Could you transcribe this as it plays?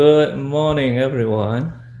Good morning,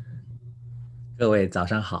 everyone. 各位早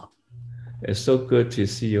上好，It's so good to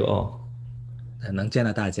see you all. 能见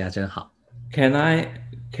到大家真好。Can I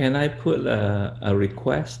can I put a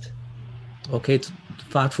request? 我可以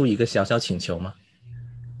发出一个小小请求吗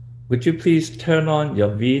？Would you please turn on your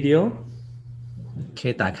video? 可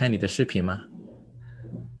以打开你的视频吗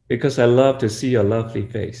？Because I love to see your lovely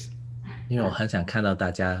face. 因为我很想看到大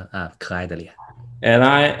家可爱的脸。And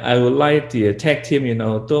I would like the tag team,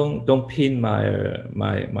 don't pin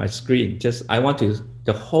my screen. Just I want to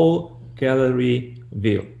the whole gallery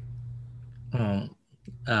view. 嗯，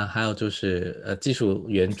还有就是技术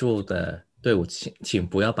援助的队伍，请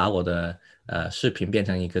不要把我的视频变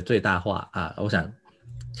成一个最大化啊！我想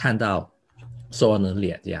看到所有人的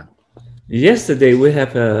脸这样。Yesterday we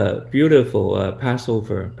have a beautiful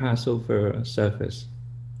Passover service.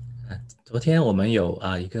 昨天我们有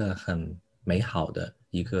一个很美好的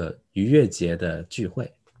一个逾越节的聚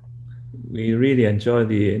会。We really enjoy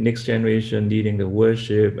the next generation leading the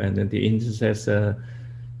worship and then the intercessor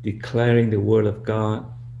declaring the word of God.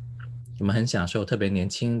 我们很享受特别年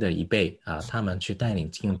轻的一辈他们去带领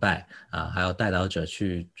敬拜还有带导者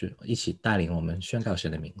去一起带领我们宣告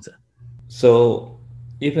神的名字。So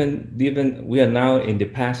even we are now in the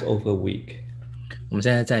Passover week. 我们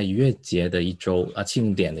现在在逾越节的一周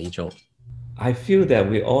庆典的一周。I feel that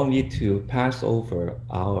we all need to pass over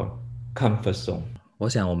our comfort zone. 我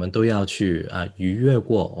想我们都要去逾越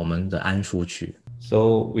过我们的安舒区。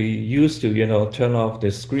So we used to, turn off the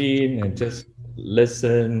screen and just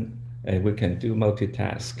listen, and we can do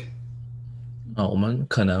multitask. 我们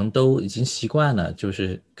可能都已经习惯了，就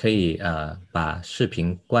是可以把视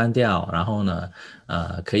频关掉，然后呢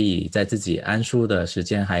可以在自己安舒的时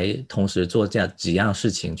间还同时做这样几样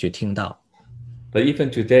事情去听到。But even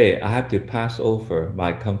today, I have to pass over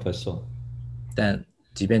my comfort zone. 但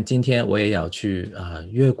即便今天我也要去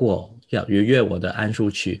要逾越我的安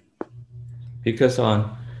舒区。Because on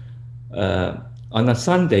a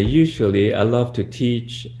Sunday, usually I love to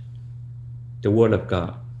teach the Word of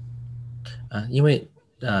God. 因为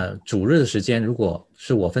主日的时间如果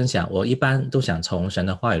是我分享，我一般都想从神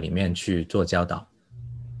的话语里面去做教导。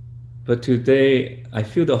But today, I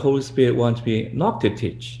feel the Holy Spirit wants me not to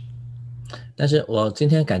teach. 但是我今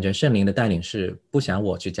天感觉圣灵的带领是不想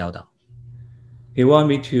我去教导， He wants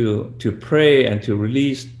me to pray and to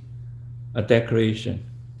release a declaration.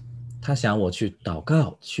 他想我去祷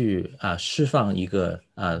告，去释放一个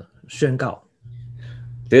宣告。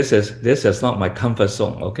This is not my comfort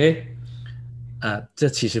zone, okay? 这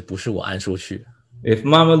其实不是我安舒区。If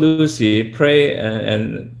Mama Lucy pray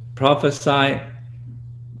and prophesy,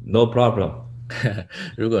 no problem.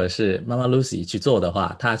 如果是妈妈 Lucy 去做的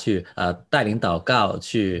话，她去带领祷告，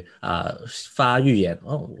去发预言，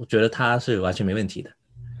我觉得她是完全没问题的。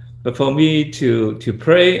But for me to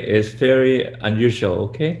pray is very unusual,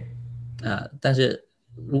 okay? 但是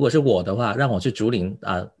如果是我的话，让我去主领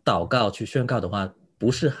祷告去宣告的话，不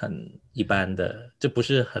是很一般的，这不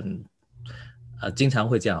是很经常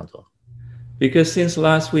会这样做。Because since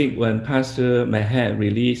last week when Pastor Mahat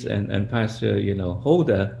released and Pastor,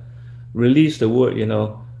 Holder released the word,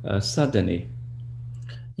 suddenly.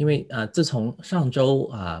 因为自从上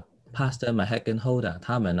周Pastor Mahat 跟 Holder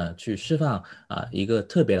他们呢去释放一个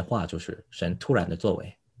特别的话，就是神突然的作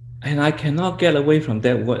为。And I cannot get away from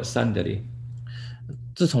that word suddenly.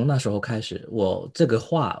 自从那时候开始，我这个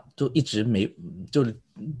话就一直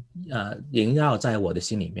萦绕在我的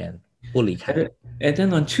心里面，不离开。And then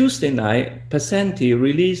on Tuesday night, Pasenti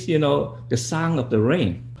released, the sound of the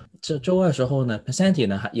rain. 这周二时候呢 ，Pasenti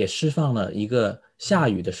呢也释放了一个下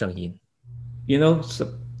雨的声音。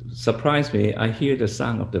Surprised me. I hear the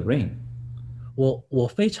sound of the rain. 我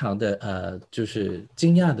非常的就是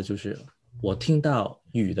惊讶的，就是我听到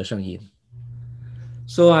雨的声音。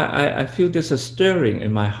So I feel there's a stirring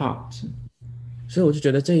in my heart. 所以我就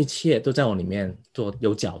觉得这一切都在我里面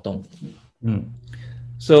有搅动。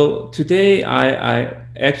So today I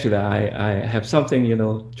have something,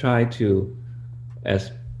 try to,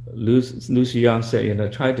 as Lucy Young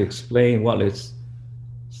said, try to explain what is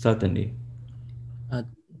suddenly.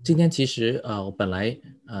 今天其实我本来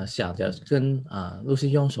想着跟露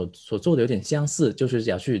西用所做的有点相似，就是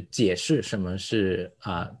要去解释什么是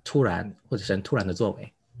突然或者神突然的作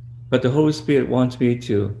为。But the Holy Spirit wants me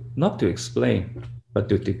to not to explain, but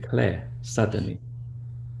to declare suddenly.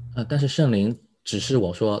 但是圣灵指示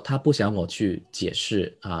我说，他不想我去解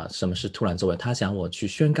释什么是突然作为，他想我去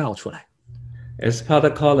宣告出来。As Pastor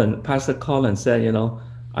Colin said,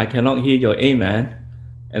 I cannot hear your amen,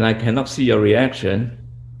 and I cannot see your reaction.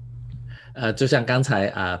 就像刚才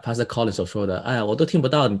Pastor Colin 所说的，我都听不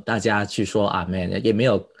到大家去说 Amen， 也没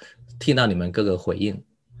有听到你们各个回应。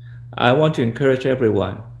I want to encourage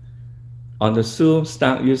everyone on the Zoom,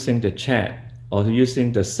 start using the chat or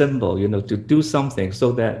using the symbol, to do something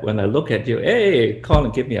so that when I look at you, hey, call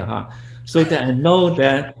and give me a heart, so that I know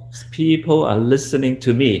that people are listening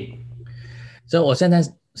to me. 所以我现在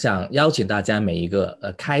想邀请大家每一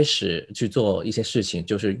个开始去做一些事情，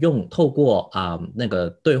就是透过那个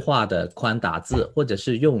对话的框打字，或者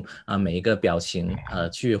是用每一个表情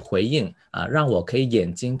去回应让我可以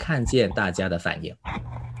眼睛看见大家的反应。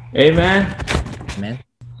Amen. Amen.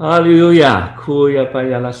 Hallelujah.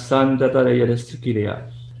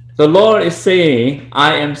 The Lord is saying,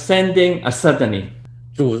 I am sending a suddenly.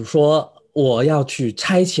 主说我要去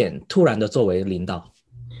差遣突然的作为领导。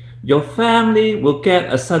Your family will get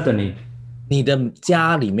a suddenly. 你的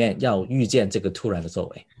家里面要遇见这个突然的作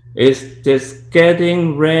为。It's just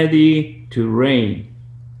getting ready to rain.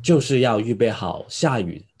 就是要预备好下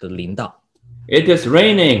雨的领导。It is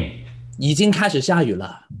raining. 已经开始下雨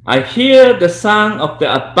了。I hear the sound of the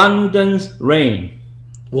abundant rain.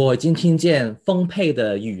 我已经听见丰沛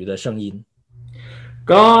的雨的声音。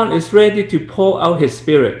God is ready to pour out His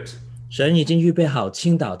Spirit. 神已经预备好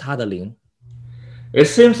倾倒他的灵。It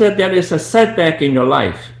seems that there is a setback in your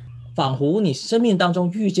life. 仿佛你生命当中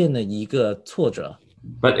遇见了一个挫折。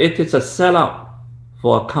But it is a setup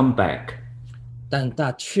for a comeback. 但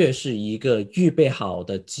它却是一个预备好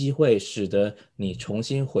的机会，使得你重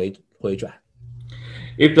新回转。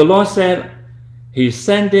If the Lord said He's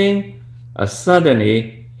sending a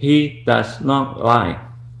suddenly, He does not lie.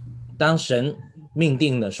 当神命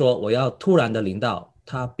定的说我要突然的临到，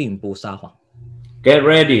他并不撒谎。Get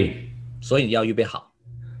ready. 所以要预备好。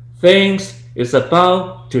Things is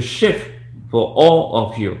about to shift for all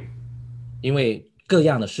of you. 因为各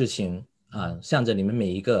样的事情向着你们每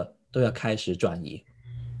一个都要开始转移。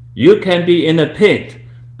You can be in a pit,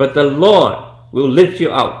 but the Lord will lift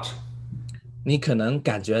you out. 你可能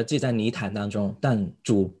感觉自己在泥潭当中，但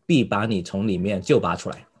主必把你从里面救拔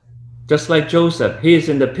出来。Just like Joseph, he is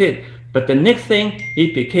in the pit, but the next thing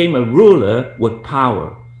he became a ruler with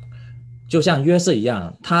power. 就像约瑟一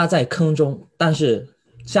样，他在坑中，但是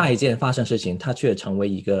下一件发生事情，他却成为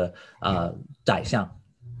一个宰相。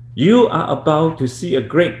You are about to see a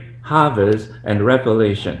great harvest and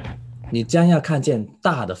revelation. 你将要看见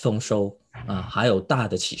大的丰收还有大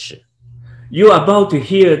的启示。You are about to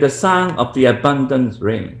hear the sound of the abundant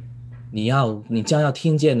rain. 你将要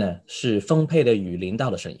听见的是丰沛的雨淋到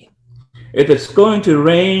的声音。It is going to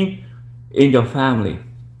rain in your family.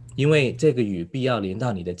 因为这个雨必要淋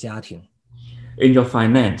到你的家庭。In your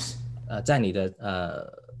finance. 在你的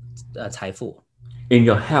财富。In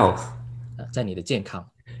your health. 在你的健康。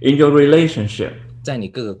In your relationship. 在你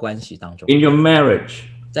各个关系当中。In your marriage.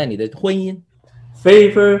 在你的婚姻。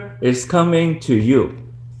Favor is coming to you.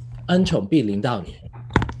 恩宠必临到你。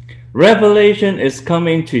Revelation is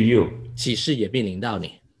coming to you. 启示也必临到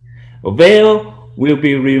你。Veil will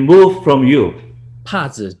be removed from you. 帕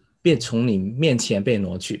子便从你面前被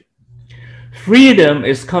挪去。Freedom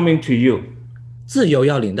is coming to you. 自由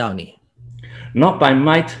要临到你。Not by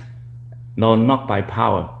might, nor not by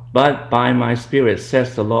power, but by my spirit,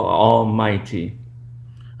 says the Lord Almighty.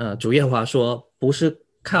 主耶和华说，不是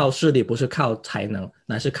靠势力，不是靠才能，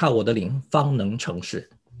乃是靠我的灵方能成事。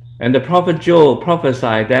And the prophet Joel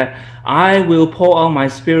prophesied that I will pour out my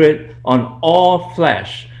spirit on all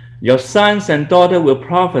flesh. Your sons and daughters will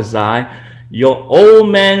prophesy. Your old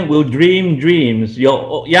men will dream dreams.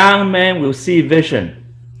 Your young men will see vision.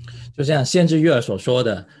 就像先知约珥所说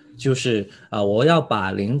的，就是我要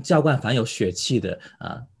把灵浇灌凡有血气的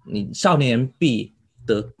你少年人必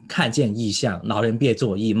得看见异象，老人必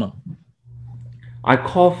做异梦。I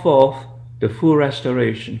call forth the full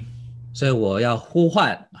restoration. 所以我要呼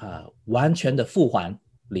唤完全的复还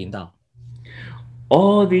临到。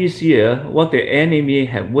All these years, what the enemy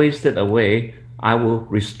had wasted away, I will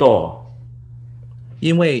restore.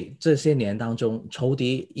 因为这些年当中，仇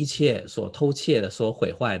敌一切所偷窃的、所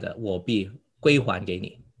毁坏的，我必归还给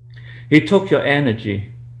你。He took your energy.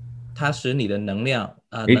 他使你的能量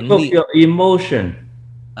He 能 took 力 your emotion.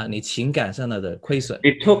 你情感上的亏损。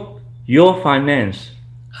He took your finance.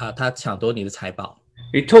 他抢夺你的财宝。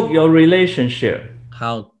He took your relationship. 还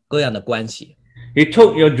有各样的关系。He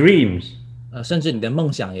took your dreams. 甚至你的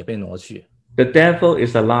梦想也被挪去。The devil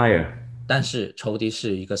is a liar. 但是仇敌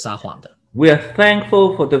是一个撒谎的。We are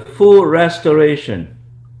thankful for the full restoration.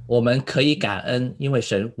 我们可以感恩，因为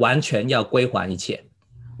神完全要归还一切。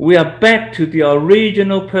We are back to the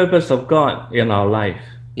original purpose of God in our life.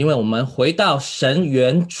 因为我们回到神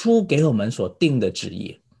原初给我们所定的旨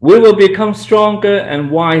意。We will become stronger and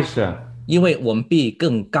wiser. 因为我们必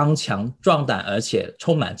更刚强、壮胆，而且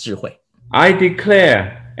充满智慧。I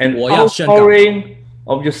declare an 我要宣告 outpouring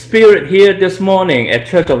of your Spirit here this morning at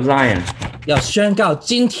Church of Zion. 要宣告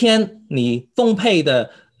今天你丰沛的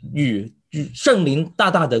与圣灵大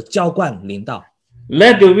大的浇灌临到，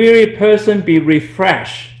 Let the weary person be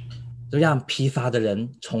refreshed. 就让疲乏的人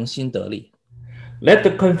重新得力， Let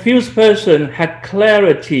the confused person have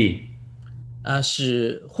clarity.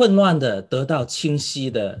 使混乱的得到清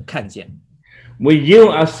晰的看见。 We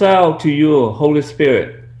yield ourselves to you, Holy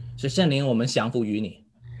Spirit. 是圣灵，我们降服于你，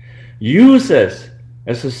 Use us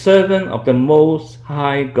as a servant of the Most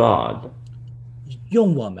High God.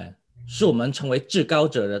 用我们，使我们成为至高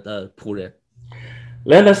者的仆人，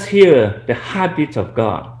 Let us hear the heartbeat of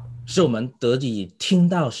God. 使我们得以听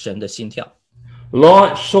到神的心跳。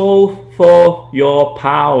 Lord, show forth your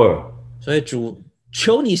power. 所以主，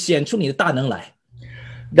求你显出你的大能来，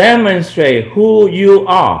 Demonstrate who you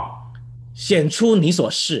are, 显出你所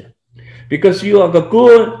是， because you are the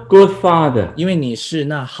good, good Father. 因为你是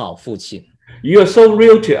那好父亲， You are so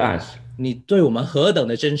real to us. 你对我们何等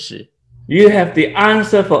的真实， You have the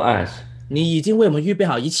answer for us. 你已经为我们预备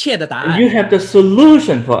好一切的答案， You have the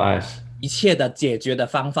solution for us. 一切的解决的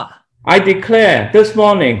方法。 I declare this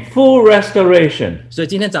morning full restoration. 所以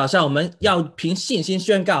今天早上我们要凭信心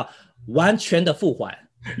宣告完全的复还，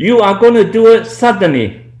 You are going to do it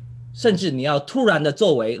suddenly. 甚至你要突然的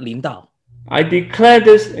作为领导。 I declare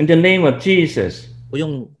this in the name of Jesus. 我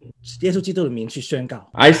用耶稣基督的名去宣告。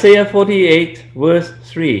 Isaiah 48, verse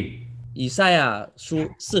 3. 以赛亚书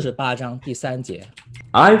48章第3节，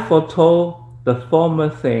 I foretold the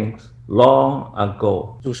former things long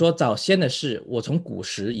ago. 主说早先的事，我从古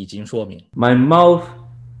时已经说明， My mouth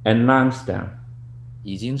announced them,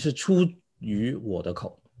 已经是出于我的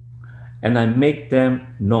口， and I make them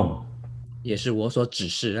known. 也是我所指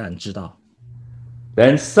示让人知道。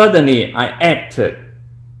 Then suddenly I acted,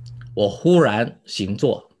 我忽然行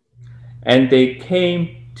作， and they came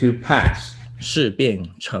to pass. 事便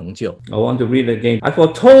成就。 I want to read it again. I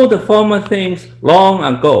foretold the former things long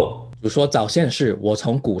ago. 主说早先的事，我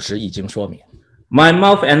从古时已经说明， My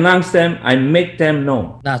mouth announced them, I make them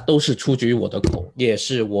known. 那都是出于我的口，也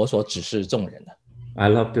是我所指示众人的。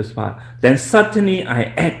 I love this part. Then suddenly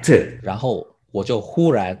I acted. 然后我就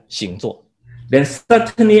忽然行作， Then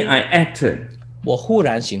suddenly I acted, 我忽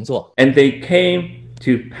然行作， and they came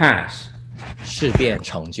to pass. 事便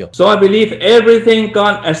成就。 So I believe everything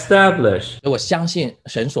God established, 我相信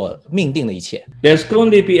神所命定的一切 there's going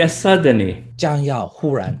to be a suddenly. 将要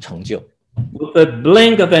忽然成就， With a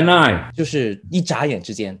blink of an eye, 就是一眨眼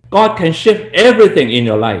之间， God can shift everything in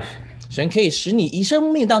your life. 神可以使你一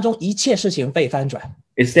生命当中一切事情被翻转。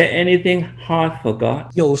 Is there anything hard for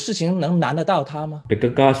God? 有事情能难得到他吗？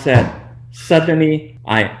 Because God said, suddenly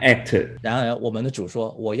I acted. 然而我们的主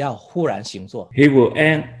说，我要忽然行作， He will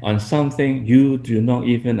act on something you do not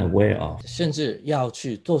even aware of. 甚至要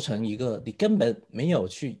去做成一个你根本没有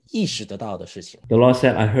去意识得到的事情。 The Lord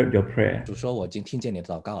said, I heard your prayer. 主说，我已经听见你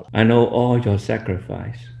的祷告了， I know all your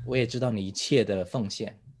sacrifice. 我也知道你一切的奉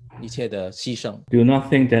献，一切的牺牲。 Do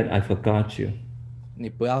not think that I forgot you. 你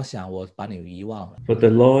不要想我把你遗忘了， For the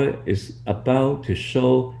Lord is about to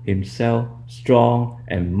show himself strong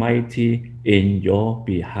and mighty in your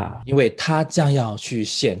behalf. 因为他将要去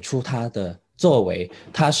显出他的作为，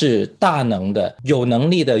他是大能的、有能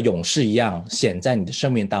力的勇士一样显在你的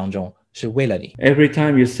生命当中，是为了你。 Every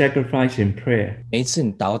time you sacrifice in prayer, 每一次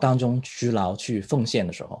你祷告当中屈劳去奉献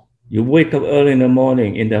的时候， you wake up early in the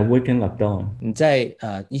morning in the waking of dawn. 你在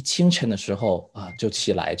一清晨的时候就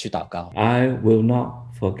起来去祷告， I will not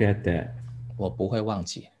forget that. 我不会忘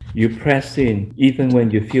记。 You press in even when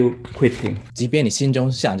you feel quitting. 即便你心中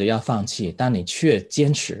想着要放弃，但你却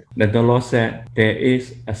坚持。 Then the Lord said, there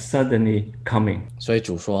is a suddenly coming. 所以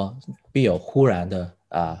主说，必有忽然的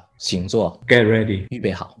行作， Get ready. 预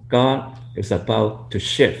备好， God is about to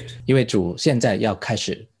shift. 因为主现在要开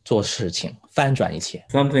始做事情，翻转一切。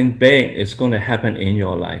 Something big is going to happen in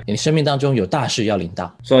your life. 你生命当中有大事要临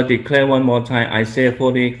到。 So I declare one more time, Isaiah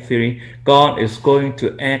 43, God is going to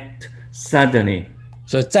act suddenly.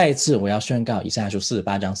 所以再一次我要宣告以赛亚书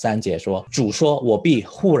48章3节说，主说我必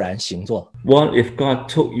忽然行作。 What if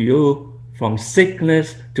God took you from sickness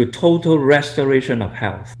to total restoration of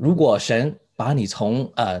health? 如果神把你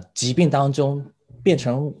从疾病当中变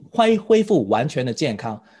成恢复完全的健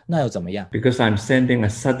康，那又怎么样？ Because I'm sending a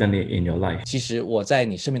suddenly in your life. 其实我在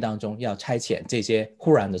你生命当中要差遣这些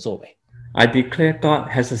忽然的作为。 I declare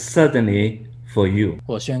God has a suddenly for you.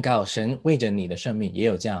 我宣告神为着你的生命也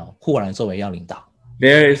有这样忽然的作为要领导。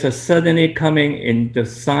 There is a suddenly coming in the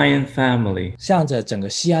Zion family. 向着整个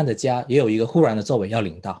西安的家也有一个忽然的作为要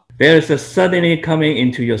领导， There is a suddenly coming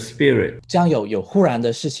into your spirit, 将有忽然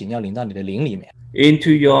的事情要领到你的灵里面，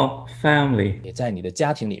 into your family, 也在你的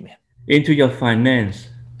家庭里面， into your finance,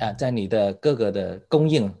 在你的各个的供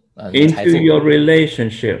应你的财 into 富， your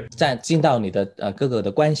relationship, 进到你的各个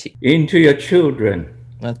的关系， into your children.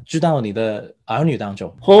 知道你的儿女当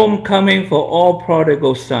中， Homecoming for all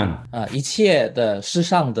prodigal son. 一切的世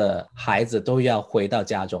上的孩子都要回到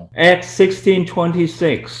家中。 Acts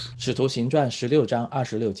 16:26. 使徒行传16章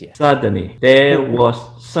26节， Suddenly, there was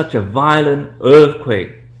such a violent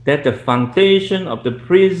earthquake that the foundation of the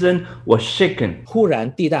prison was shaken. 忽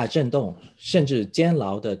然地大震动，甚至监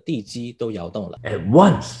牢的地基都摇动了， At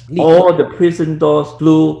once, all the prison doors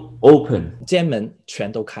flew open, 监门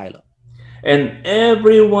全都开了， and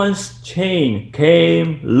everyone's chain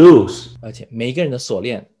came loose. 而且每一个人的锁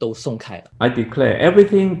链都松开了。 I declare,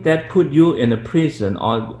 everything that put you in a prison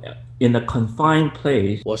or in a confined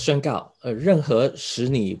place 我宣告，任何使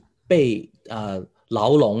你被牢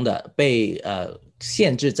笼的、被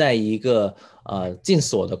限制在一个禁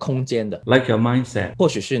锁的空间的， like your mindset, 或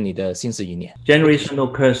许是你的心思意念，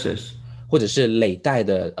 generational curses, 或者是累代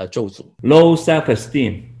的咒诅， low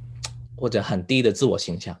self-esteem, 或者很低的自我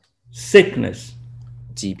形象、 sickness,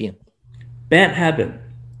 疾病、 bad habit,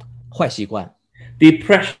 坏习惯、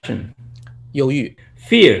 depression, 忧郁、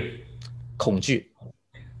 fear, 恐惧、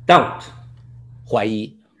 doubt, 怀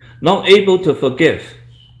疑 not able to forgive,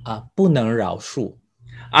 不能饶恕、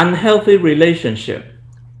 unhealthy relationship,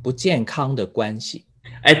 不健康的关系、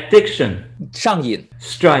 addiction, 上瘾、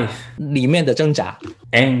 strife, 里面的挣扎、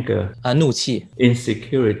 anger, 怒气、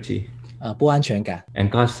 insecurity. 不安全感。 And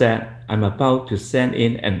God said, I'm about to send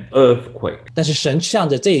in an earthquake. 但是神向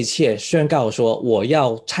着这一切宣告说，我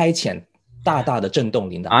要差遣大大的震动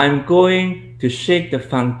领导， I'm going to shake the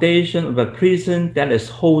foundation of a prison that is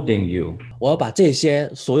holding you. 我要把这些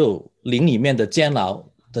所有灵里面的监牢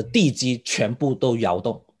的地基全部都摇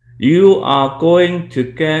动， You are going to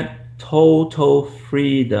get total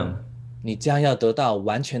freedom. 你将要得到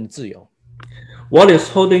完全的自由。 What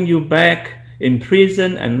is holding you back in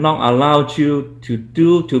prison and not allowed you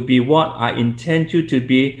to be what I intend you to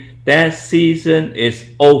be, that season is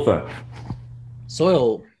over. 所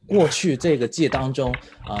有过去这个季当中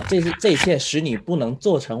这一切使你不能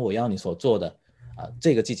做成我要你所做的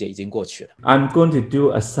这个季节已经过去了。 I'm going to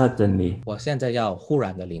do a suddenly. 我现在要忽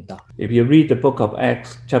然的领导。 If you read the book of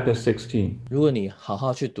Acts chapter 16, 如果你好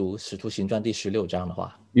好去读使徒行传第16章的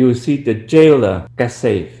话， you will see the jailer get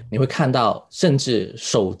saved. 你会看到甚至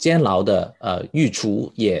守监牢的狱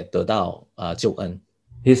卒也得到救恩，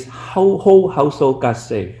 His whole household got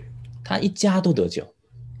saved. 他一家都得救，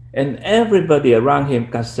 And everybody around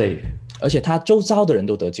him got saved. 而且他周遭的人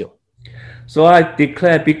都得救。 So I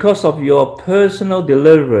declare, because of your personal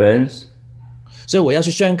deliverance, 所以我要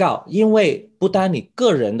去宣告，因为不单你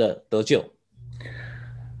个人的得救，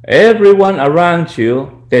 everyone around you,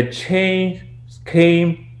 their chains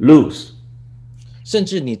came loose. 甚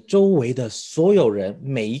至你周围的所有人，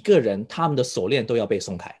每一个人他们的锁链都要被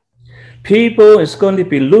松开。 People is going to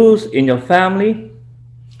be loose in your family,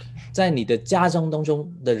 在你的家中当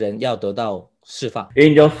中的人要得到释放，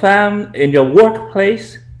 in your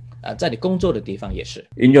workplace, 在你工作的地方也是，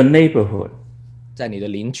 in your neighborhood. 在你的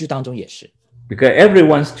邻居当中也是。 Because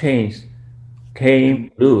everyone's chains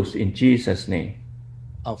came loose in Jesus' name.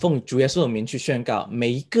 奉主耶稣的名去宣告，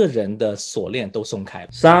每一个人的锁链都松开了。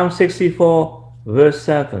 Psalm 64 verse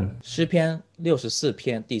 7. 诗篇64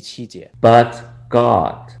篇第7节， But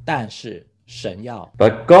God 但是神要，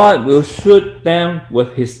 But God will shoot them with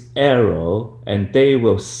his arrow, and they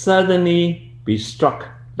will suddenly be struck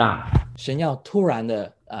down. 神要突然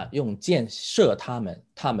的用箭射他们，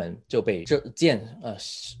他们就被这箭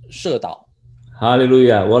射倒。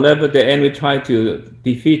 Hallelujah. Whatever the enemy tried to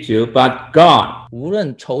defeat you, but God, 无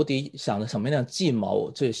论仇敌想着什么样的计谋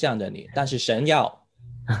就向着你，但是神要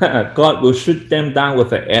God will shoot them down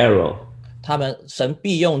with an arrow. 他们，神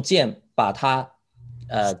必用箭把他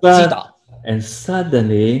击倒。 And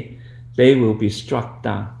suddenly they will be struck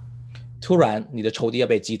down. 突然你的仇敌要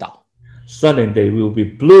被击倒， Suddenly they will be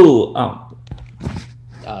blew out.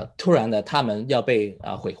 突然的他们要被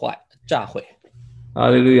毁坏、炸毁。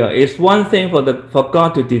 Hallelujah. It's one thing for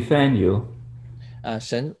God to defend you.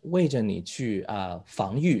 神为着你去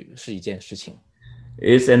防御是一件事情，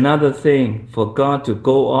 It's another thing for God to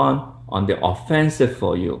go on the offensive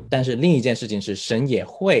for you. 但是另一件事情是神也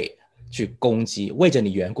会去攻击，为着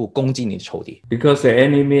你缘故攻击你的仇敌， Because the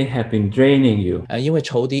enemy have been draining you, 因为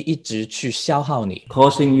仇敌一直去消耗你，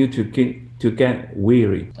 causing you to get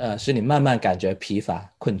weary. 使你慢慢感觉疲乏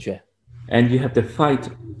困倦， And you have to fight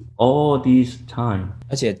all this time.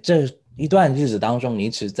 而且这一段日子当中你一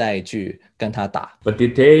直在去跟他打。 But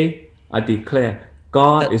today, I declare,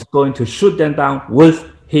 God is going to shoot them down with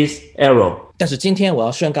his arrow. 但是今天我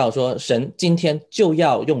要宣告说，神今天就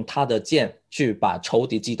要用他的剑去把仇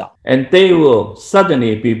敌击倒， and they will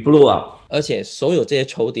suddenly be blew up. 而且所有这些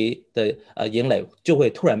仇敌的营垒就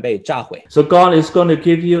会突然被炸毁。 So God is going to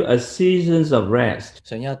give you a seasons of rest,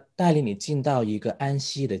 神要带领你进到一个安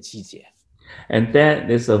息的季节， and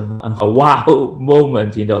that is a wow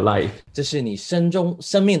moment in your life. 这是你生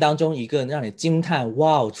命当中一个让你惊叹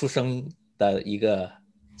哇出声的一个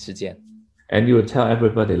时间。 And you will tell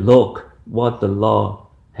everybody, look what the Lord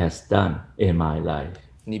has done in my life.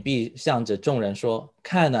 你必向着众人说，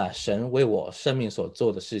看啊，神为我生命所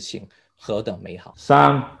做的事情何等美好。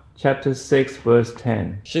 Psalm chapter 6 verse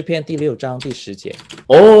 10. 诗篇第6章第10节，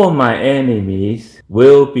 All my enemies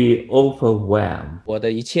will be overwhelmed 我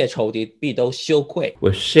的一切仇敌必都羞愧，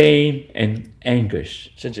 with shame and anguish,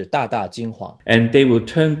 甚至大大惊惶， and they will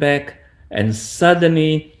turn back and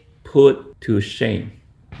suddenly put to shame.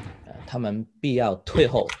 他们必要退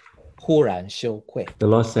后，忽然羞愧。 The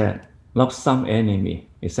Lord said, not some enemy.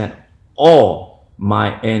 He said, all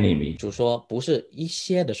my enemy. 主说不是一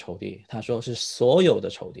些的仇敌，他说是所有的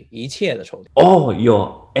仇敌，一切的仇敌， All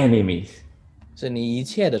your enemies. 是你一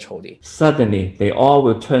切的仇敌， Suddenly, they all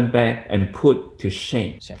will turn back and put to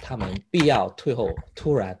shame. 他们必要退后，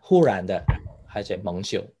忽然的，而且蒙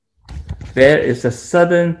羞， There is a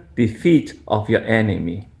sudden defeat of your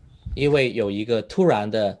enemy. 因为有一个突然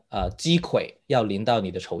的击溃要临到你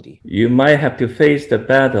的仇敌。 You might have to face the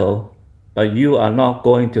battle, but you are not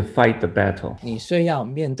going to fight the battle. 你虽要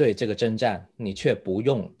面对这个征战，你却不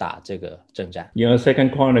用打这个征战。 You know,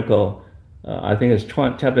 Second Chronicle, I think it's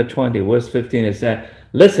chapter 20, verse 15, it said,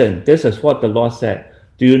 listen, this is what the Lord said.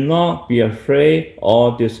 Do not be afraid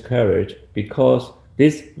or discouraged, because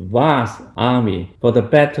this vast army, for the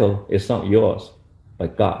battle is not yours,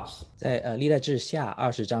 but God's. 在历代志下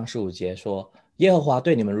20章15节说，耶和华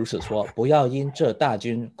对你们如此说，不要因这大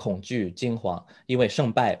军恐惧惊惶，因为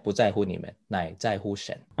胜败不在乎你们，乃在乎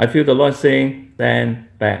神。 I feel the Lord saying, stand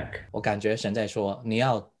back, 我感觉神在说，你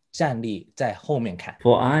要站立在后面看，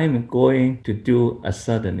 for I am going to do a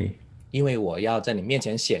suddenly, 因为我要在你面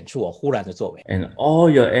前显出我忽然的作为， and all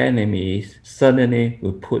your enemies suddenly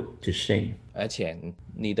will put to shame. 而且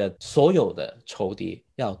你的所有的仇敌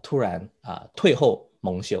要突然退后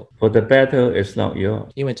蒙羞， For the battle is not yours,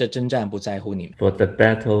 因为这征战不在乎你们， for the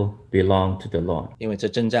battle belongs to the Lord. 因为这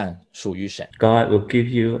征战属于神。 God will give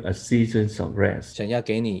you a seasons of rest, 神要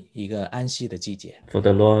给你一个安息的季节， for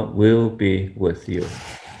the Lord will be with you.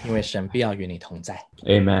 因为神必要与你同在。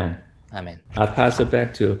 Amen. 阿门。 I'll pass it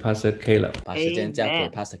back to Pastor Caleb. 把时间交给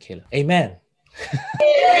Pastor Caleb。Amen。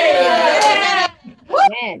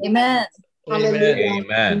 Amen. Amen.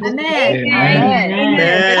 Amen. Amen。 Amen.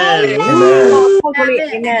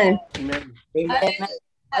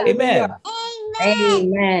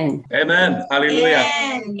 Amen. Hallelujah.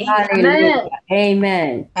 Hallelujah.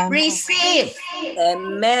 Amen. Receive.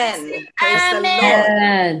 Amen. Praise the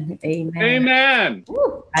Lord. Amen. Amen.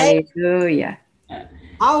 Hallelujah.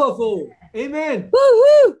 Powerful. Amen.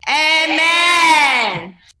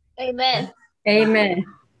 Amen. Amen. Amen.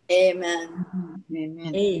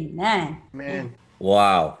 Amen.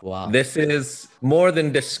 Wow. Wow. This is more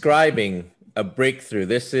than describing a breakthrough.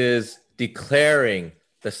 This is declaring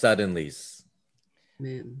the suddenlies.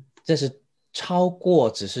 这是超过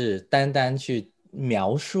只是单单去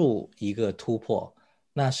描述一个突破，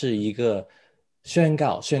那是一个宣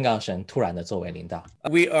告神突然的作为领导。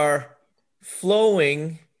 We are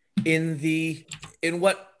flowing in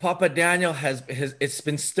what Papa Daniel has it's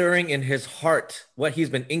been stirring in his heart, what he's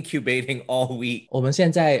been incubating all week. 我们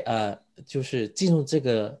现在就是进入这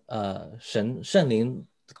个圣灵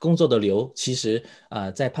工作的流，其实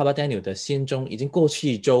在 Papa Daniel 的心中，已经过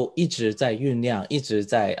去1周一直在酝酿，一直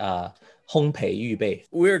在烘焙预备。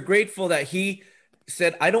 We're grateful that he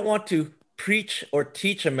said, I don't want to preach or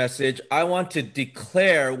teach a message. I want to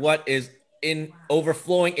declare what is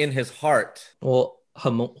overflowing in his heart. 我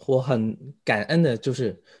很感恩的就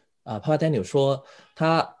是Papa Daniel 说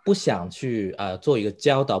他不想去做一个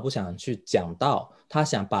教导，不想去讲道，他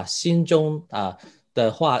想把心中的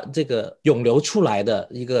话，这个涌流出来的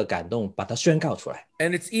一个感动，把它宣告出来。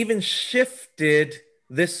 And it's even shifted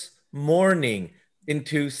this morning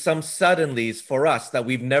into some suddenlies for us that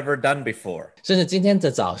we've never done before. 甚至今天的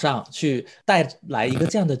早上去带来一个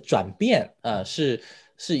这样的转变，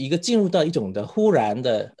是一个进入到一种的忽然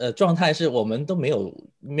的状态，是我们都没有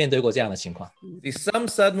面对过这样的情况。 See, some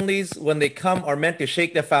suddenlies, when they come, are meant to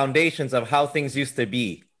shake the foundations of how things used to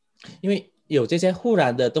be. 因为有这些忽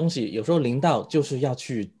然的东西，有时候临到就是要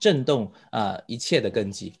去震动一切的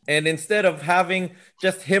根基。 And instead of having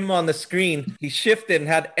just him on the screen, he shifted and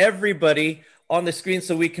had everybody on the screen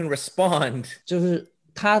so we can respond. 就是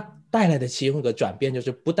他带来的其中一个转变，就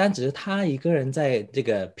是不单只是他一个人在这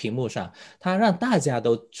个屏幕上，他让大家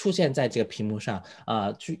都出现在这个屏幕上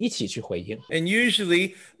去一起去回应。And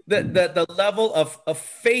usually the level of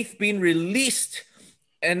faith being released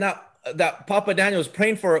and that Papa Daniel was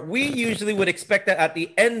praying for, we usually would expect that at the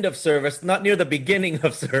end of service, not near the beginning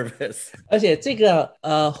of service. 而且这个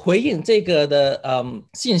回应这个的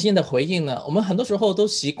信心的回应呢，我们很多时候都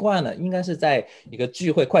习惯了，应该是在一个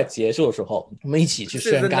聚会快结束的时候，我们一起去 This is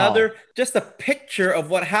宣告。 just a picture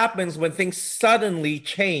of what happens when things suddenly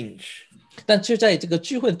change. 但就在这个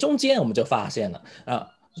聚会中间，我们就发现了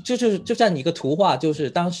就像一个图画，就是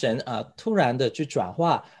当神突然的去转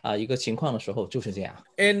化一个情况的时候，就是这样。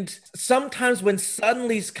And sometimes when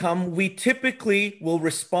suddenlies come, we typically will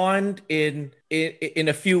respond in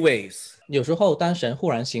a few ways. 有时候当神忽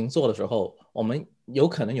然行作的时候，我们有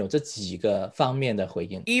可能有这几个方面的回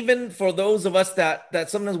应。 Even for those of us that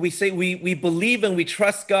sometimes we say we believe and we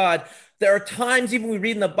trust God, there are times even we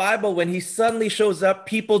read in the Bible when he suddenly shows up,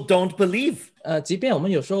 people don't believe. 即便我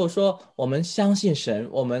们有时候说我们相信神，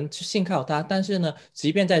我们去信靠他，但是呢，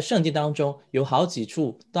即便在圣经当中有好几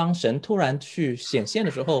处，当神突然去显现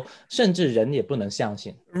的时候，甚至人也不能相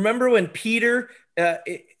信。 Remember when Peter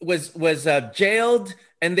was jailed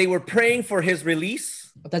and they were praying for his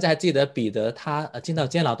release? 大家还记得彼得他进到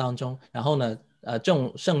监牢当中，然后呢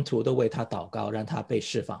众圣徒都为他祷告，让他被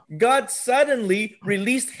释放。 God suddenly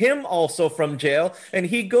released him also from jail, and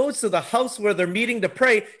he goes to the house where they're meeting to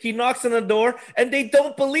pray. He knocks on the door, and they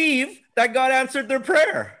don't believe that God answered their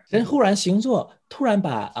prayer. 神忽然行作，突然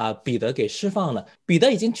把彼得给释放了。彼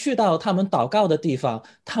得已经去到他们祷告的地方，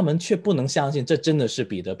他们却不能相信这真的是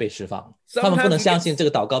彼得被释放了，他们不能相信这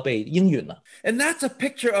个祷告被应允了。 And that's a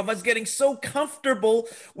picture of us getting so comfortable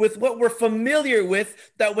with what we're familiar with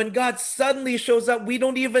that when God suddenly shows up, we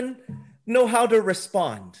don't even know how to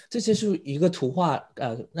respond. 这就是一个图画，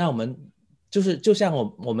让我们就像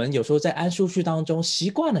我们有时候在安舒区当中习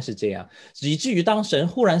惯了是这样，以至于当神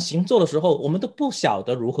忽然行作的时候，我们都不晓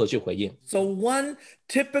得如何去回应。 So one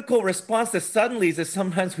typical response to suddenlies is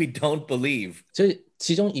sometimes we don't believe. 所以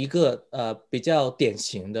其中一个比较典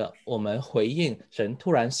型的，我们回应神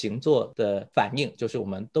突然行作的反应，就是我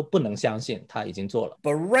们都不能相信他已经做了。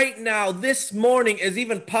 But right now, this morning, as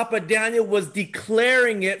even Papa Daniel was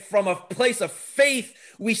declaring it from a place of faith,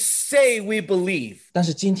 we say we believe. 但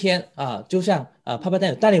是今天就像Papa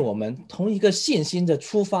Daniel 带领我们从一个信心的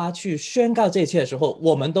出发去宣告这一切的时候，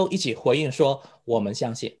我们都一起回应说我们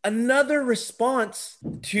相信。 Another response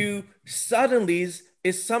to suddenlies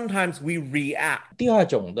is sometimes we react. 第二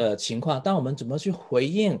种的情况，当我们怎么去回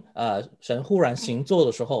应神忽然行作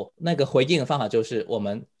的时候，那个回应的方法就是我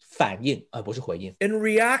们反应，而不是回应。 And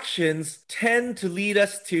reactions tend to lead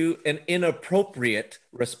us to an inappropriate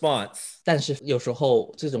response. 但是有时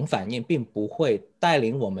候这种反应并不会带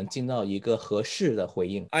领我们进到一个合适的回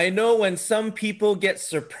应。 I know when some people get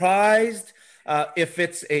surprised, if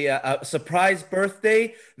it's a surprise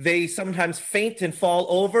birthday, they sometimes faint and fall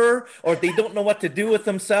over, or they don't know what to do with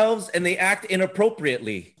themselves and they act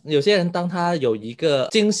inappropriately. 有些人当他有一个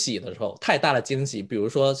惊喜的时候，太大的惊喜，比如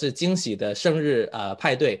说是惊喜的生日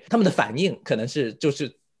派对，他们的反应可能是就是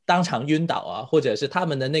当场晕倒或者是他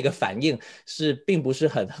们的那个反应是并不是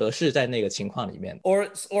很合适在那个情况里面。 Or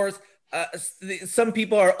some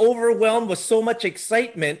people are overwhelmed with so much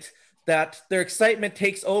excitement that their excitement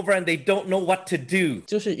takes over and they don't know what to do.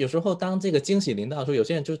 就是有时候当这个惊喜临到的时候，有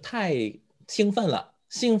些人就是太兴奋了，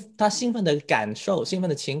他兴奋的感受、兴奋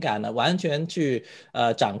的情感呢，完全去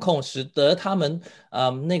掌控，使得他们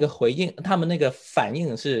那个回应、他们那个反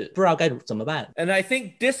应是不知道该怎么办。 And I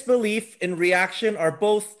think disbelief and reaction are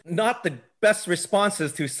both not the best responses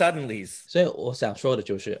to suddenlies. 所以我想说的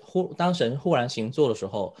就是，当神忽然行作的时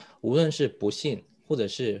候，无论是不信，或者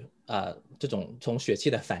是这种从血气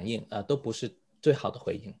的反应都不是最好的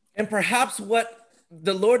回应。 And perhaps what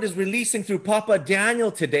the Lord is releasing through Papa Daniel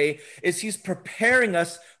today is he's preparing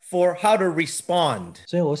us for how to respond.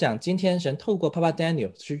 所以我想今天神透过 Papa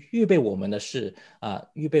Daniel 去预备我们的是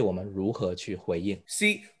预备我们如何去回应。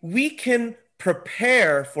 See, we can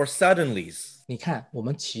prepare for suddenlies. 你看，我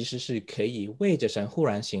们其实是可以为着神忽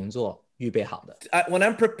然行作预备好的。 When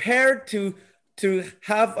I'm prepared to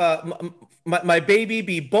have my baby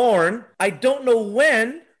be born, I don't know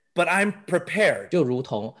when, but I'm prepared. 就如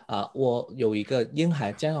同我有一个婴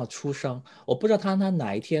孩将要出生，我不知道他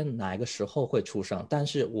哪一天哪一个时候会出生，但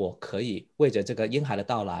是我可以为着这个婴孩的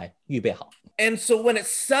到来预备好。 And so when it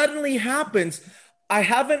suddenly happens, I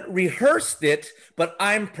haven't rehearsed it, but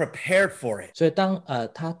I'm prepared for it. 所以当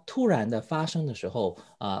它突然的发生的时候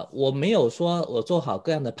我没有说我做好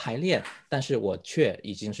各样的排练，但是我却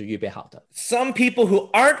已经是预备好的。 Some people who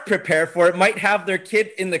aren't prepared for it might have their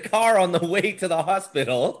kid in the car on the way to the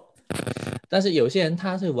hospital. 但是有些人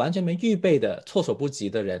他是完全没预备的，措手不及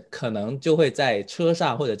的人，可能就会在车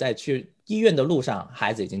上或者在去医院的路上，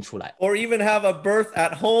孩子已经出来， Or even have a birth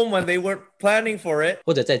at home when they weren't planning for it.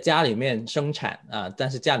 或者在家里面生产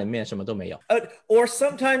但是家里面什么都没有。 Or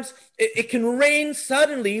sometimes it can rain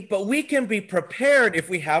suddenly, but we can be prepared if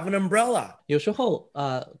we have an umbrella. 有时候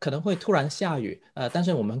可能会突然下雨但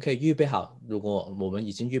是我们可以预备好，如果我们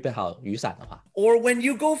已经预备好雨伞的话。 Or when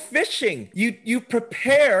you go fishing, you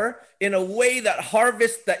prepare in a way that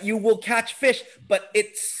harvest that you will catch fish, but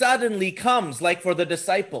it suddenly comes, like for the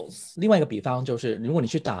disciples. 另外一个比方就是，如果你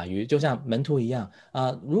去打鱼，就像门徒一样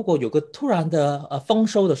如果有个突然的丰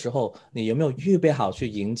收的时候，你有没有预备好去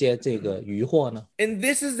迎接这个渔获呢？ And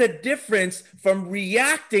this is the difference from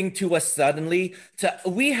reacting to a suddenly to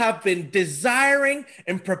we have been desiring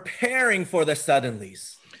and preparing for the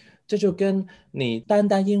suddenlies. 这就跟你单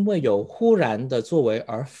单因为有忽然的作为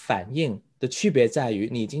而反应的区别在于，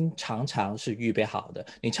你已经常常是预备好的，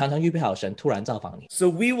你常常预备好神突然造访你， So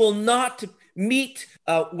we will not meet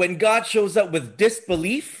when God shows up with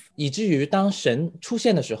disbelief. 以至于当神出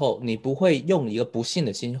现的时候，你不会用一个不信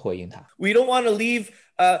的心回应他。 We don't want to leave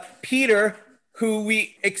Peter, who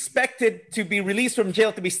we expected to be released from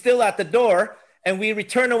jail, to be still at the door, and we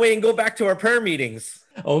return away and go back to our prayer meetings.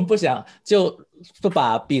 我们不想就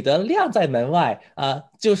把彼得晾在门外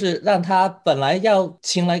就是让他本来要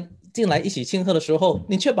进来一起庆贺的时候，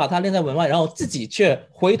你却把他晾在门外，然后自己却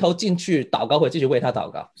回头进去祷告会，继续为他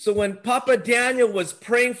祷告。 So when Papa Daniel was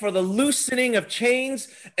praying for the loosening of chains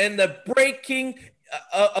and the breaking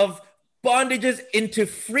of bondages into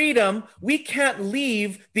freedom, we can't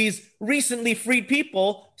leave these recently freed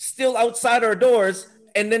people still outside our doors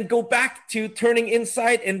and then go back to turning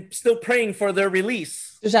inside and still praying for their release.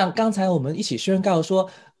 就像刚才我们一起宣告说，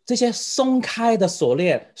这些松开的锁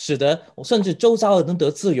链使得甚至周遭的人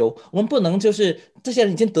得自由，我们不能就是这些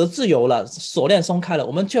人已经得自由了，锁链松开了，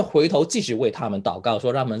我们却回头继续为他们祷告，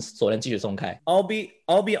说让他们锁链继续松开。 I'll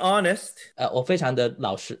be honest. 我非常的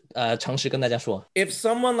诚实跟大家说， If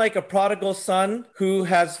someone like a prodigal son who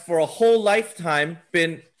has for a whole lifetime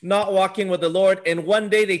been not walking with the Lord, and one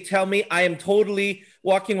day they tell me I am totally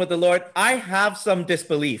walking with the Lord, I have some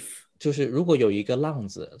disbelief. 就是如果有一个浪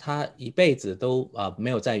子，他一辈子都没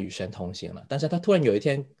有再与神同行了，但是他突然有一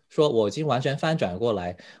天说我已经完全翻转过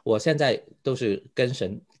来，我现在都是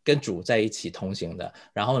跟主在一起同行的，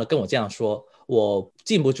然后呢跟我这样说，我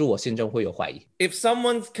禁不住我心中会有怀疑。 If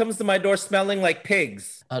someone comes to my door smelling like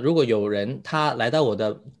pigs, 如果有人他来到我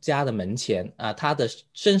的家的门前他的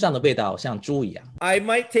身上的味道像猪一样， I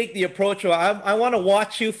might take the approach of I want to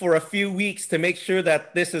watch you for a few weeks to make sure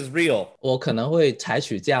that this is real. 我可能会采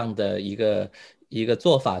取这样的一个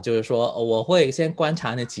做法，就是说我会先观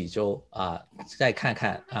察你几周再看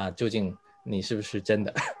看究竟你是不是真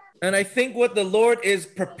的。 And I think what the Lord is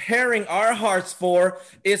preparing our hearts for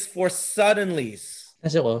is for suddenlies.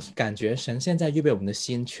 但是我感觉神现在预备我们的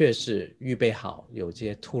心，却是预备好有这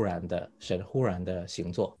些神忽然的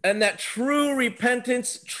行作。 And that true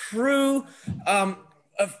repentance, true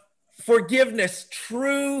forgiveness,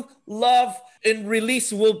 true love and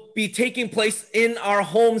release will be taking place in our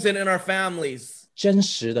homes and in our families. 真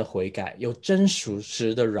实的悔改，有真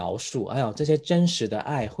实的饶恕，还有这些真实的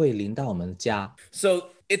爱会临到我们的家。 So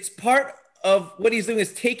it's part of what he's doing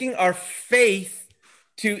is taking our faith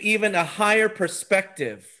to even a higher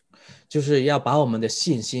perspective. 就是要把我们的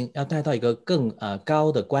信心要带到一个更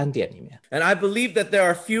高的观点里面。 And I believe that there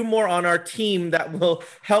are a few more on our team that will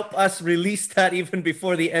help us release that even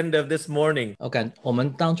before the end of this morning. 我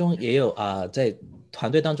们当中也有在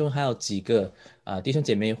团队当中还有几个弟兄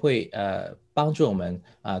姐妹会帮助我们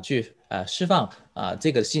去释放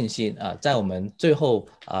这个信心在我们最后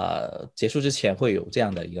结束之前会有这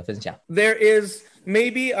样的一个分享。 There is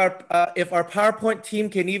maybe if our PowerPoint team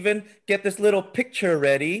can even get this little picture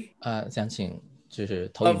ready. 想请就是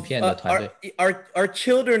投影片的团队。 Our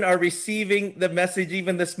children are receiving the message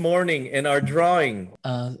even this morning in our drawing.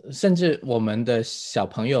 甚至我们的小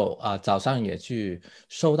朋友早上也去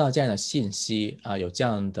收到这样的信息有这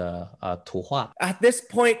样的图画。 At this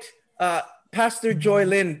point, Pastor Joy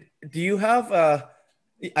Lynn, do you have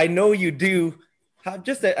I know you do have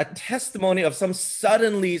just a testimony of some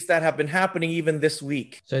suddenlies that have been happening even this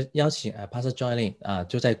week. 所以邀请Pastor Joylin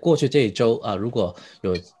就在过去这一周如果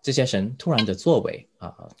有这些神突然的作为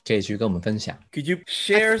可以去跟我们分享。 Could you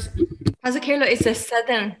share? Pastor Carlo, it's a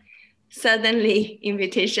sudden suddenly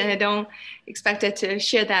invitation. I don't expect it to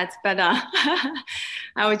share that, but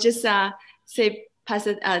I would just say,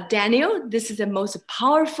 Pastor Daniel, this is the most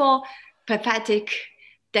powerful prophetic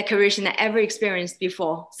declaration I ever experienced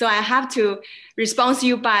before. So I have to respond to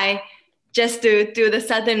you by just to do the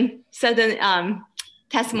sudden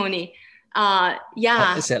testimony.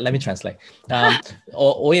 Let me translate.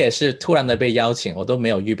 我也是突然的被邀请，我都没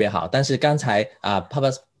有预备好。但是刚才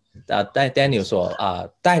Papa Daniel 所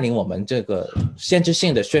带领我们这个先知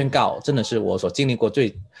性的宣告，真的是我所经历过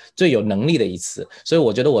最有能力的一次。所以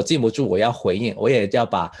我觉得我禁不住，我要回应，我也要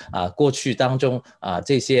把过去当中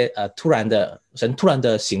这些神突然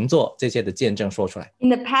的行作这些的见证说出来。In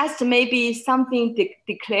the past, maybe something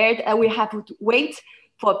declared, we have to wait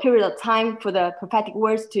for a period of time for the prophetic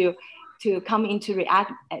words to come into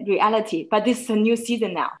reality, but this is a new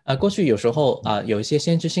season now. 过去有时候有一些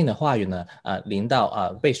先知性的话语呢临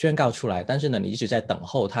到被宣告出来，但是呢你一直在等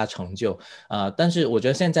候它成就但是我觉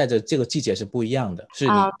得现在的这个季节是不一样的，是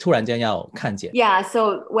你突然间要看见。Yeah,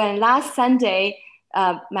 so when last Sunday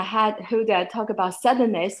Mahat Huda talked about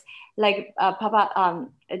suddenness, like Papa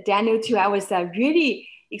Daniel too, I was really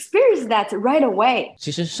experience that right away. 其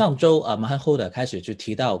实上周Mahat Huda 开始就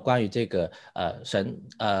提到关于这个神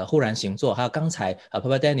忽然行作，还有刚才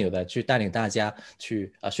Papa Daniel 的去带领大家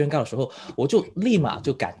去宣告的时候，我就立马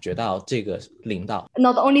就感觉到这个领导。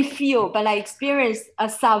Not only feel, but I experience a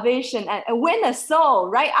salvation and win a soul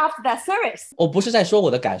right after that service. 我不是在说我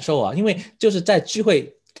的感受因为就是在聚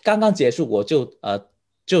会刚刚结束，我就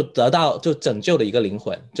得到就拯救了一个灵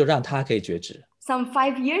魂，就让他可以觉知。Some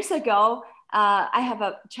 5 years ago, I have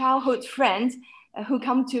a childhood friend who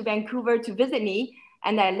come to Vancouver to visit me,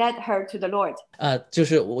 and I led her to the Lord. 就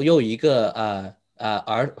是我有一个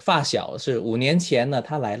发小是5年前呢，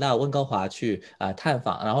他来到温哥华去探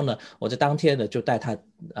访，然后呢，我在当天呢就带他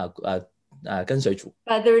跟随主。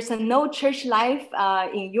But there's no church life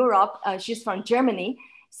in Europe. She's from Germany,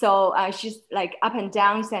 so she's like up and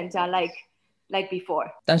downs and like before.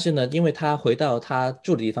 但是呢，因为他回到他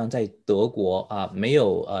住的地方在德国没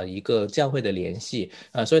有一个教会的联系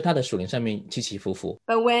所以他的属灵生命起起伏伏。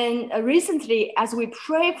But when recently, as we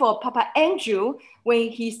pray for Papa Andrew, when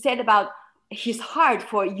he said about his heart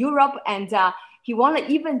for Europe and he wanted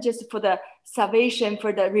even just for the salvation,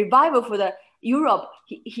 for the revival for the Europe,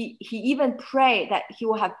 he even prayed that he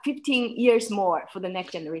will have 15 years more for the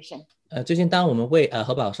next generation. 最近当我们为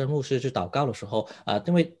何宝生牧师去祷告的时候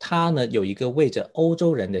因为他呢有一个为着欧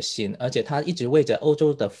洲人的心，而且他一直为着欧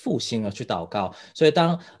洲的复兴而去祷告，所以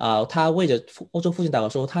当他为着欧洲复兴祷告的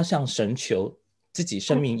时候，他向神求自己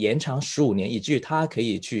生命延长15年，以至于他可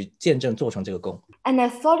以去见证做成这个工。And I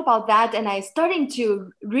thought about that, and I starting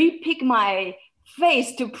to repick my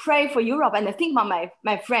faith to pray for Europe, and I think about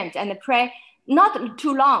my friend, and I pray not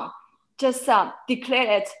too long, just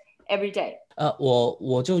declare it every day.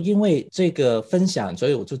 我就因为这个分享，所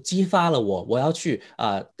以我就激发了我要去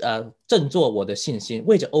振作我的信心，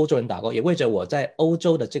为着欧洲人祷告，也为着我在欧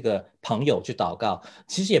洲的这个朋友去祷告。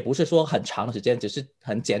其实也不是说很长的时间，只是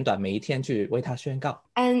很简短，每一天去为他宣告。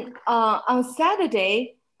And on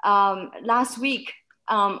Saturday last week,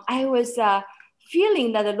 I was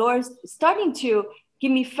feeling that the Lord starting to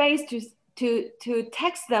give me faith to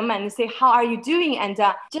text them and say, how are you doing? And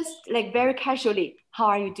just like very casually, how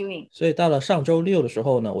are you doing? 所以到了上周六的时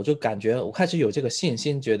候呢，我就感觉我开始有这个信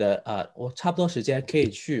心，觉得我差不多时间可以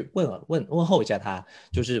去问候一下他，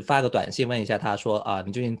就是发个短信问一下他说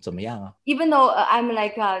你最近怎么样啊？ Even though I'm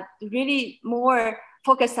like really more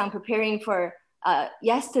focused on preparing for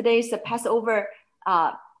yesterday's Passover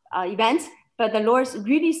event, but the Lord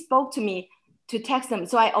really spoke to me to text them.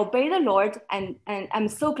 So I obey the Lord, and I'm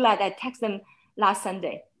so glad I text them last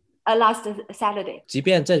Saturday. 即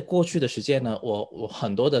便在过去的时间呢，我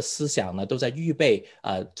很多的思想呢都在预备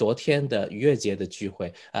昨天的逾越节的聚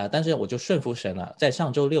会但是我就顺服神了，在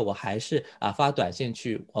上周六我还是发短信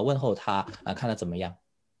去问候他看他怎么样，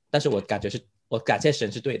但是我感谢神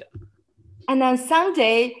是对的。 And then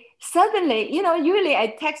Sunday, suddenly, usually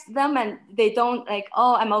I text them and they don't like,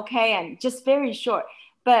 oh, I'm okay, and just very short.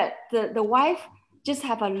 But the wife just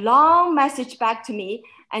have a long message back to me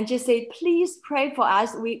and just say, please pray for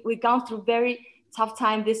us. We've gone through very tough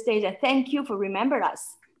time these days, and thank you for remembering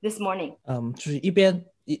us this morning. 就是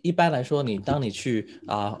一般来说，当你去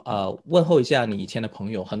问候一下你以前的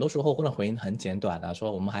朋友，很多时候或者回应很简短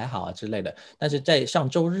说我们还好之类的。但是在上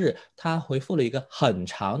周日，他回复了一个很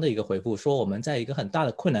长的一个回复，说我们在一个很大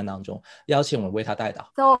的困难当中，邀请我们为他代祷。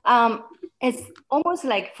So it's almost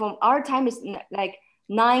like from our time is like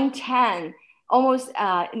 9:10, almost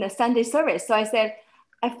in the Sunday service. So I said,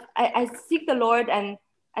 I seek the Lord, and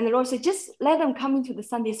the Lord said, just let them come into the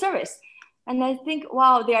Sunday service. And I think,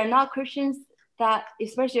 wow, they are not Christians, that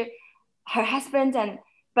especially her husband,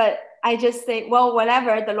 but I just say, well,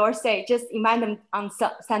 whatever the Lord say, just invite them on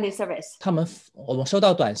Sunday service. 我们收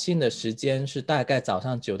到短信的时间是大概早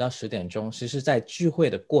上9到10点钟，其实在聚会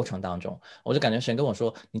的过程当中，我就感觉神跟我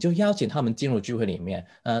说，你就邀请他们进入聚会里面，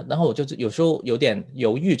然后我就有时候有点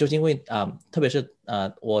犹豫，就是因为特别是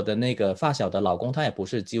我的那个发小的老公他也不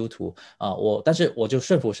是基督徒但是我就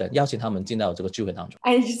顺服神，邀请他们进到这个聚会当中。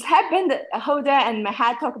And it just happened that Hoda and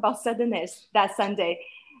Mahat talk about suddenness that Sunday.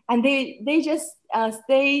 And they just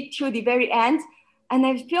stay till the very end, and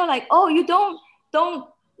I feel like, oh, you don't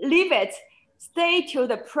leave it, stay till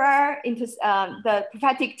the prayer into the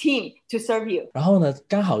prophetic team to serve you. 然后呢，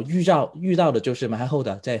刚好遇到的就是马海后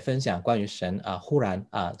的在分享关于神忽然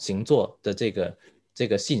行作的这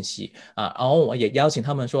个信息然后我也邀请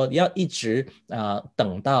他们说要一直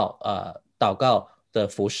等到祷告的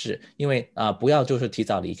服侍，因为不要就是提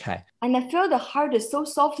早离开。And I feel the heart is so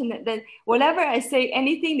soft that whenever I say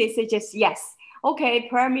anything, they say just yes. Okay,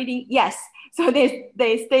 prayer meeting, yes. So they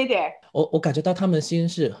stay there. 我感觉到他们的心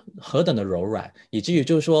是何等的柔软，以至于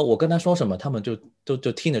就是说我跟他说什么，他们就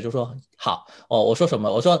听着就说好。我说什么，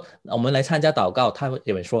我说我们来参加祷告，他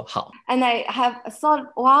也会说好。And I have thought,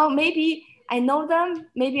 wow, maybe I know them.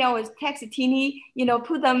 Maybe I was text Tini,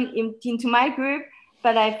 put them into my group.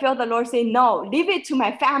 But I feel the Lord say, no, leave it to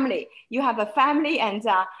my family. You have a family, and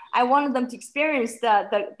I wanted them to experience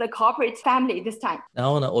the corporate family this time. 然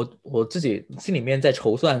后呢，我自己心里面在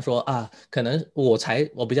筹算说可能我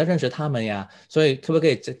比较认识他们呀，所以可不可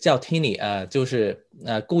以叫 Tini 就是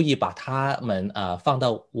故意把他们放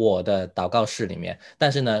到我的祷告室里面？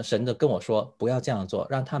但是呢，神就跟我说不要这样做，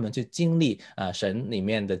让他们去经历神里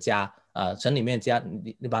面的家。神里面家，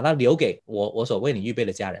你把它留给我所为你预备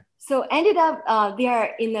的家人。So ended up they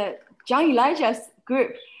are in the John Elijah's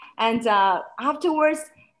group, and afterwards,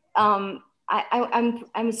 I'm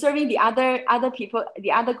serving the other people,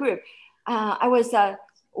 the other group. I was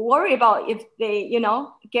worried about if they,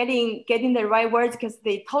 getting the right words because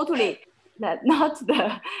they totally not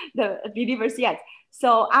the believers yet.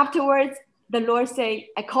 So afterwards, the Lord say,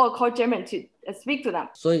 I call German to speak to them.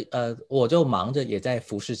 所以我就忙着也在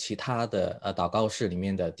服侍其他的祷告室里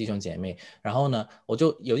面的弟兄姐妹，然后呢，我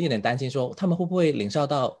就有一点担心说他们会不会领受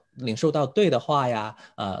到对的话呀？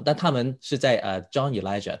但他们是在John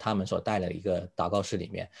Elijah 他们所带的一个祷告室里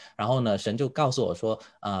面，然后呢，神就告诉我说，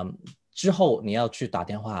之后你要去打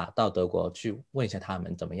电话到德国去问一下他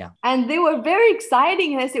们怎么样。And they were very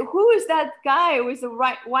exciting. And I said, who is that guy with the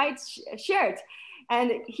white shirt?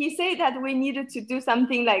 And he said that we needed to do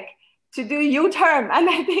something like to do U-turn, and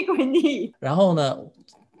I think we need. 然后呢，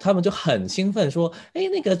他们就很兴奋说：“哎，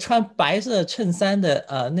那个穿白色衬衫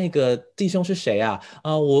的那个弟兄是谁啊？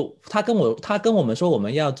他跟我们说我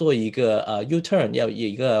们要做一个U-turn， 要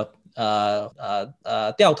一个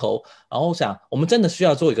掉头。然后我想我们真的需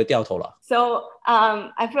要做一个掉头了。So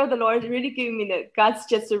I feel the Lord really gave me the guts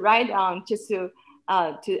just to write just to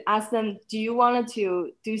ask them, do you want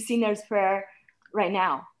to do sinner's prayer right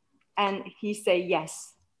now? And he said yes.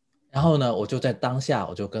 然后呢，我就在当下，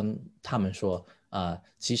我就跟他们说，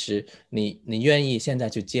其实你愿意现在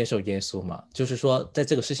去接受耶稣吗？就是说，在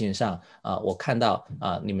这个事情上，我看到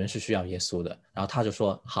你们是需要耶稣的。然后他就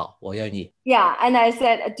说，好，我愿意。Yeah, and I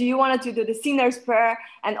said, do you want to do the sinner's prayer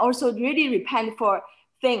and also really repent for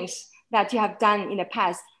things that you have done in the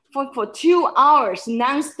past? For 2 hours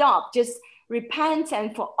nonstop, just repent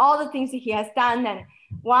and for all the things that he has done. And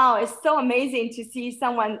wow, it's so amazing to see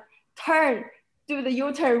someone do the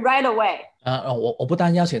U-turn right away. 我不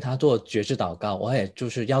单邀请他做觉知祷告，我也就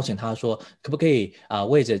是邀请他说，可不可以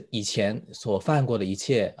为着以前所犯过的一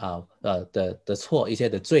切的错，一切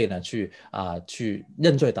的罪呢，去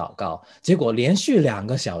认罪祷告。结果连续2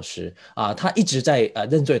个小时他一直在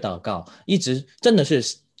认罪祷告，一直真的是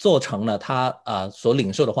做成了他所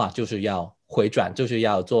领受的话，就是要回转，就是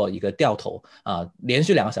要做一个掉头连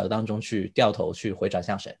续2个小时当中去掉头去回转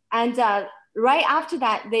向神。And right after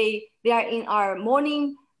that, they are in our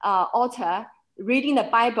morning altar reading the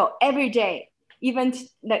Bible every day, even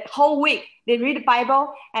the whole week. They read the Bible,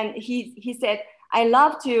 and he said, I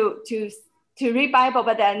love to read Bible,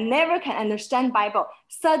 but I never can understand Bible.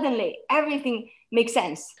 Suddenly, everything makes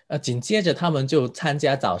sense. 紧接着他们就参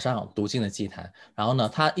加早上读经的祭坛，然后呢，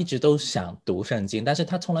他一直都想读圣经，但是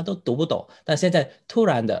他从来都读不懂，但现在突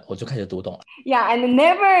然的我就开始读懂了。Yeah, and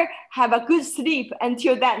never have a good sleep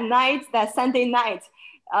until that night, that Sunday night.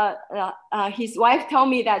 His wife told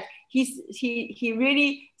me that he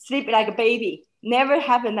really sleep like a baby. Never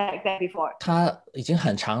happened like that before. 他已经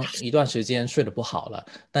很长一段时间睡得不好了，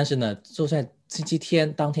但是呢，就在星期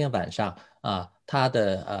天当天晚上他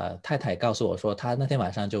的太太告诉我说，他那天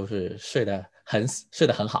晚上就是睡得很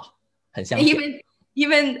好，很香甜。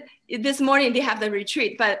Even this morning they have the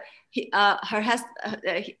retreat, but his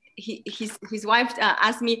wife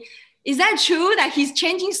asked me, "Is that true that he's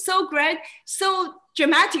changing so great, so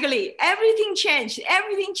dramatically? Everything changed.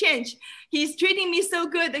 He's treating me so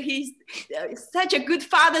good. He's such a good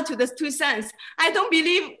father to the two sons. I don't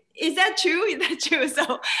believe. Is that true?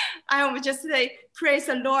 So I would just say, praise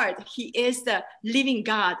the Lord. He is the living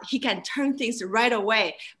God. He can turn things right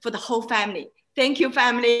away for the whole family. Thank you,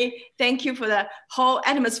 family. Thank you for the whole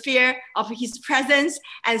atmosphere of his presence.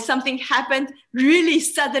 And something happened really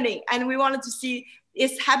suddenly. And we wanted to see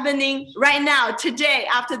it's happening right now, today,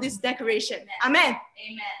 after this declaration. Amen.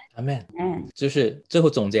 Amen. 就是最后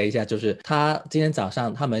总结一下，就是他今天早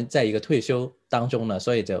上他们在一个退休当中呢，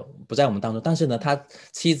所以就不在我们当中。但是呢，他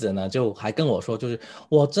妻子呢就还跟我说，就是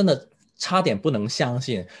我真的差点不能相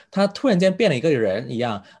信，他突然间变了一个人一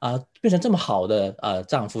样变成这么好的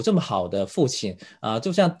丈夫，这么好的父亲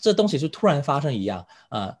就像这东西是突然发生一样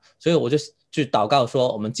所以我就祷告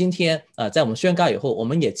说，我们今天在我们宣告以后，我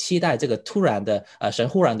们也期待这个突然的神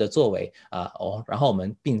忽然的作为然后我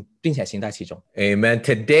们并且行在其中。 Amen.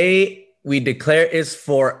 Today we declare is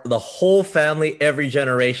for the whole family, every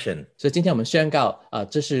generation. 所以今天我们宣告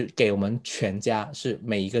这是给我们全家，是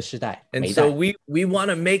每一个世代。 And so we want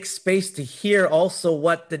to make space to hear also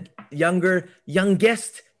what the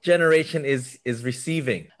youngest generation is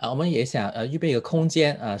receiving. 我们也想预备一个空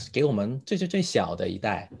间给我们最小的一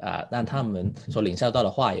代让他们所领受到的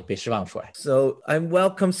话也被释放出来。 So I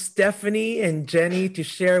welcome Stephanie and Jenny to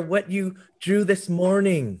share what you drew this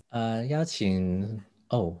morning. 邀请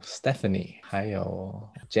Stephanie 还有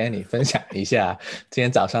Jenny 分享一下今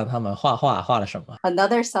天早上他们画了什么。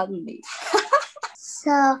 Another suddenly. So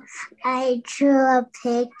I drew a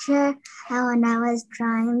picture, and when I was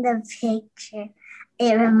drawing the picture,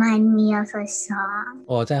 it reminded me of a song.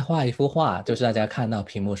 我在画一幅画，就是大家看到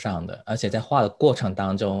屏幕上的，而且在画的过程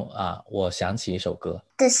当中我想起一首歌。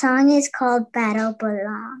 The song is called Battle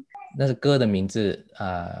Belongs. 那是歌的名字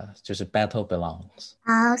就是 Battle Belongs.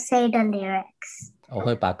 I'll say the lyrics. 我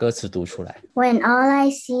会把歌词读出来。 When all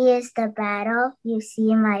I see is the battle, you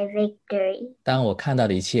see my victory. 当我看到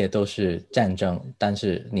的一切都是战争，但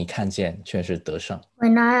是你看见却是得胜。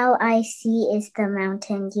 When all I see is the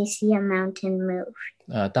mountain, you see a mountain move.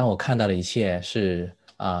 当我看到的一切是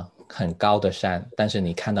很高的山，但是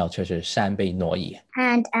你看到却是山被挪移。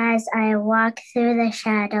 And as I walk through the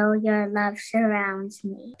shadow, your love surrounds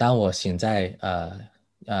me. 当我行在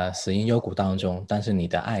死荫幽谷当中，但是你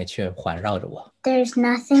的爱却环绕着我。 There's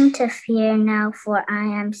nothing to fear now, for I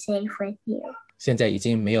am safe with you. 现在已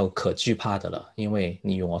经没有可惧怕的了，因为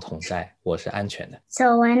你与我同在，我是安全的。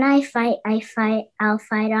 So when I fight, I'll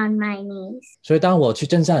fight on my knees. 所以当我去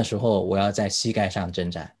征战的时候，我要在膝盖上征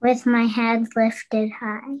战。 With my head lifted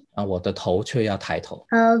high. 我的头却要抬头。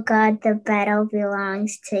 Oh God, the battle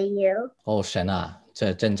belongs to you. 神啊，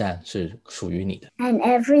这征战是属于你的。 And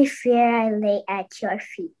every fear I lay at your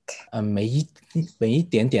feet. 每一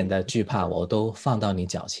点点的惧怕，我都放到你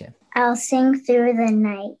脚前。 I'll sing through the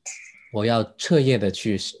night. 我要彻夜的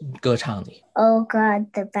去歌唱你。 Oh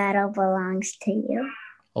God, the battle belongs to you.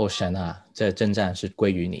 神啊，这征战是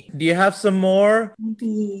归于你。 Do you have some more?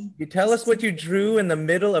 Maybe. You tell us what you drew in the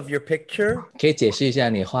middle of your picture? 可以解释一下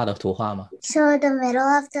你画的图画吗？ So the middle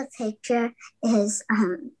of the picture is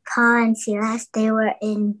Paul and Silas. They were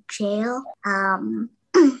in jail, and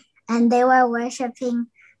they were worshiping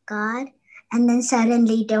God. And then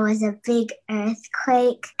suddenly there was a big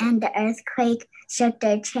earthquake, and the earthquake shook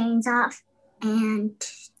their chains off, and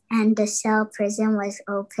the cell prison was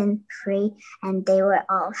open free, and they were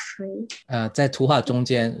all free. 在图画中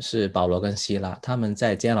间是保罗跟希拉，他们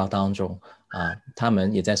在监牢当中他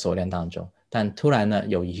们也在锁链当中，但突然呢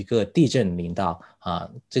有一个地震临到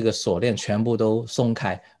这个锁链全部都松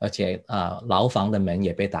开，而且牢房的门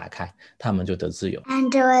也被打开，他们就得自由。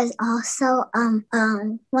 And there was also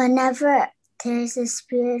whenever there's a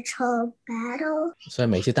spiritual battle, 所以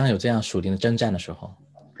每次当有这样属灵的征战的时候，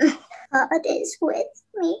 God is with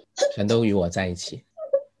me. 神都与我在一起。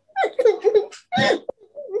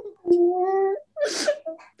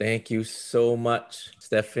 Thank you so much,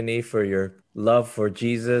 Stephanie, for your love for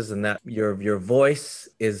Jesus and that your voice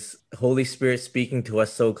is Holy Spirit speaking to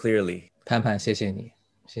us so clearly. 盼盼，谢谢你，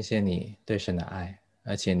谢谢你对神的爱，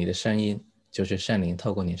而且你的声音就是圣灵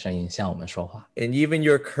透过你声音向我们说话。 And even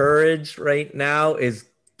your courage right now is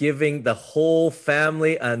giving the whole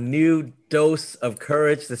family a new dose of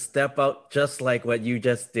courage to step out just like what you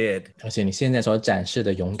just did. 而且你现在所展示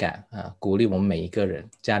的勇敢鼓励我们每一个人，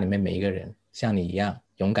家里面每一个人像你一样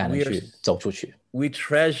勇敢的去走出去。 We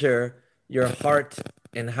treasure your heart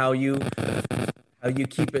and how you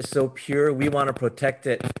keep it so pure. We want to protect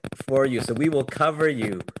it for you. So we will cover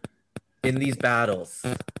you in these battles.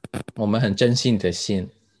 我们很珍惜你的心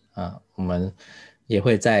我们也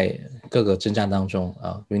会在各个征战当中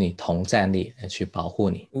与你同站立去保护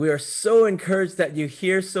你。 We are so encouraged that you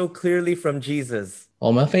hear so clearly from Jesus.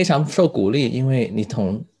 我们非常受鼓励，因为你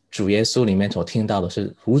从主耶稣里面所听到的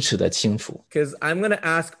是如此的清楚。 Because I'm going to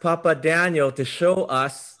ask Papa Daniel to show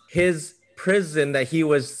us his prison that he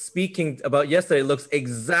was speaking about yesterday. It looks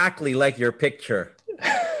exactly like your picture.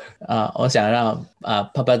 我想让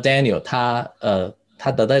Papa Daniel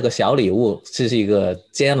他得到一个小礼物，这是一个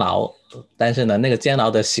监牢，但是呢，那个监牢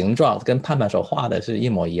的形状跟盼盼所画的是一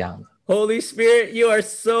模一样的。 Holy Spirit, you are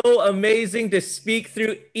so amazing to speak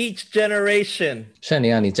through each generation. 圣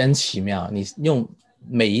灵啊，你真奇妙，你用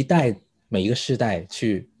每一代每一个世代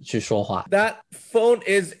去说话。 That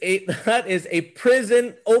is a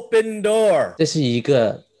prison open door. 这是一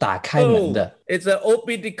个打开门的。 It's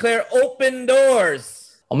we declare open doors.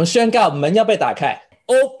 我们宣告门要被打开。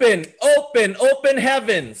 Open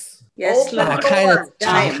heavens. Yes, 打开的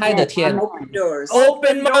敞开的天。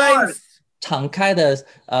 Open minds. 敞开的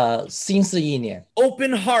心思意念。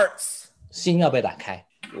 Open hearts. 心要被打开。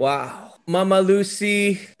 Wow. Mama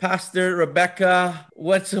Lucy, Pastor Rebecca,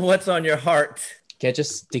 what's on your heart? Can I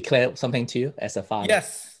just declare something to you as a father?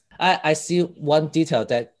 Yes. I see one detail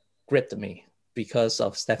that gripped me because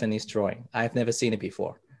of Stephanie's drawing. I've never seen it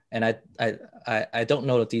before. And I don't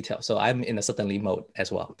know the detail, so I'm in a suddenly mode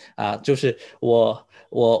as well. 就是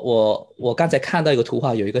我刚才看到一个图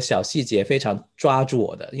画，有一个小细节非常抓住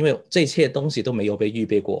我的，因为这一切东西都没有被预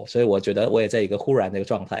备过，所以我觉得我也在一个忽然的一个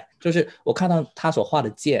状态。就是我看到他所画的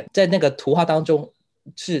剑，在那个图画当中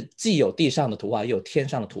是既有地上的图画，又有天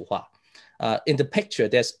上的图画。In the picture,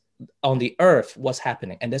 there's on the earth what's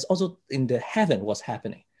happening, and there's also in the heaven what's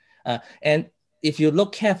happening. And if you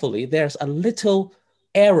look carefully, there's a little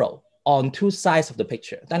arrow on two sides of the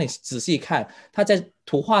picture. 当你仔细看，它在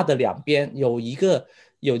图画的两边有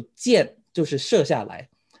箭，就是射下来。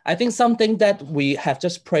I think something that we have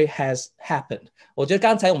just prayed has happened. 我觉得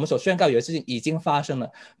刚才我们所宣告有的事情已经发生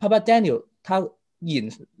了。Papa Daniel 他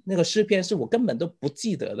引那个诗篇是我根本都不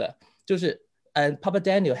记得的，就是and Papa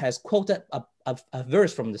Daniel has quoted a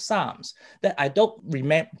verse from the Psalms that I don't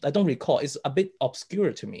recall. It's a bit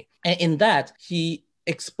obscure to me. And in that, he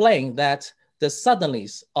explained that the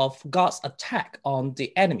suddenlies of God's attack on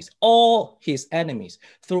the enemies, all his enemies,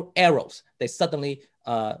 through arrows, they suddenly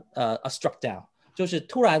are struck down. 就是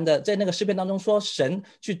突然的，在那个诗篇当中说，神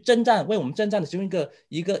去征战，为我们征战的其中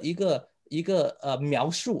一个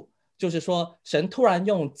描述，就是说神突然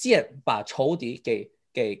用箭把仇敌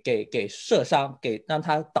给射伤，让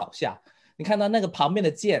他倒下。你看到那个旁边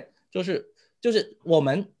的箭，就是我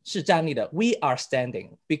们是站立的 ，we are standing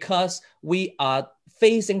because we are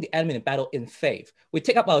facing the enemy in battle in faith. We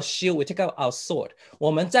take up our shield, we take up our sword.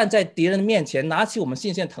 我们站在敌人的面前，拿起我们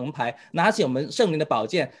信心的藤牌，拿起我们圣灵的宝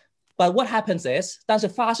剑。But what happens is， 但是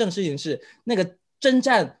发生的事情是，那个征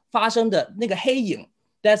战发生的那个黑影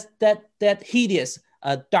that hideous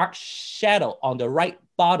dark shadow on the right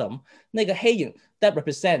bottom， 那个黑影 that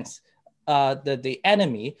represents the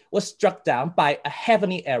enemy was struck down by a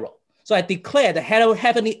heavenly arrow. So I declare the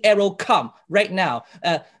heavenly arrow come right now.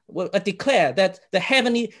 I declare that the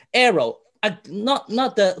heavenly arrow,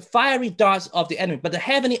 not the fiery darts of the enemy, but the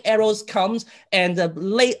heavenly arrows comes and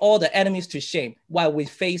lay all the enemies to shame while we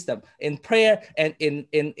face them in prayer and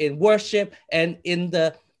in worship and in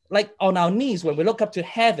the like on our knees when we look up to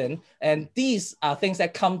heaven, and these are things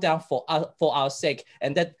that come down for our sake,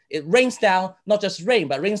 and that it rains down, not just rain,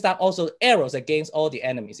 but rains down also arrows against all the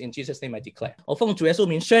enemies. In Jesus' name I declare. 我奉主耶稣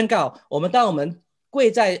名宣告，当我们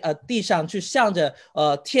跪在地上去向着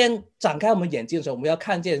天展开我们眼睛的时候，我们要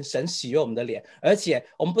看见神喜悦我们的脸，而且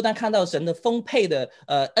我们不但看到神的丰沛的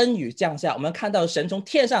恩雨降下，我们看到神从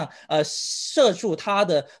天上射出他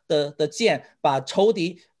的箭，把仇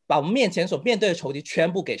敌。把我们面前所面对的仇敌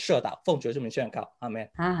全部给射倒，奉主耶稣名宣告，阿门，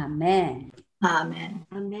阿门，阿门，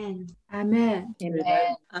阿门，阿门，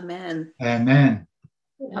阿门，阿门，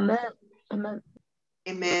阿门，阿门，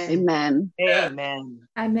阿门，阿门，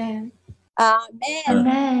阿门，阿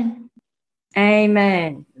门，阿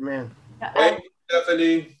门，阿门。Thank you,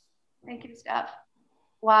 Stephanie. Thank you, Steph.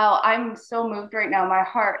 Wow, I'm so moved right now. My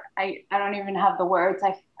heart, I don't even have the words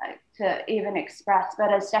to even express.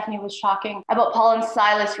 But as Stephanie was talking about Paul and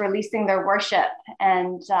Silas releasing their worship,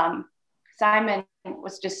 and Simon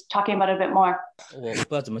was just talking about it a bit more. 我不知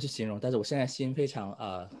道怎么去形容，但是我现在心非常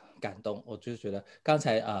感动。我就觉得刚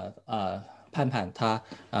才盼盼他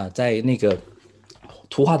在那个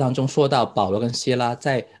图画当中说到保罗跟希拉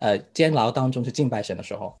在监牢当中去敬拜神的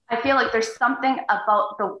时候， I feel like there's something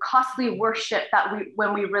about the costly worship that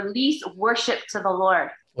when we release worship to the Lord.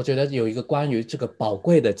 我觉得有一个关于这个宝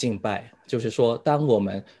贵的敬拜，就是说当我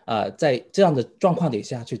们在这样的状况底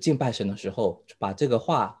下去敬拜神的时候，把这个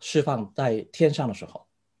话释放在天上的时候，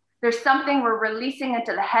 There's something we're releasing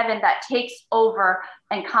into the heaven that takes over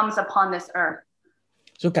and comes upon this earth.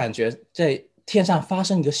 就感觉在天上发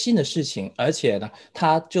生一个新的事情，而且呢，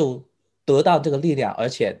他就得到这个力量，而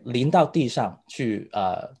且临到地上去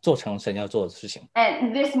做成神要做的事情。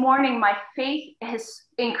 And this morning, my faith has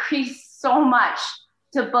increased so much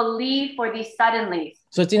to believe for these suddenlies.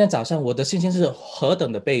 所以今天早上我的信心是何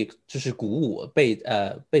等的被就是鼓舞，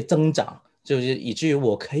被增长，就是以至于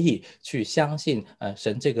我可以去相信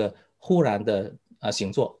神这个忽然的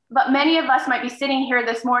行作。 But many of us might be sitting here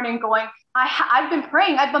this morning going, I've been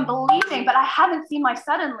praying, I've been believing, but I haven't seen my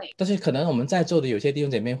suddenly. 但是可能我们在座的有些弟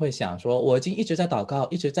兄姐妹会想说，我已经一直在祷告，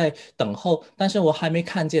一直在等候，但是我还没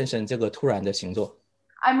看见神这个突然的行作。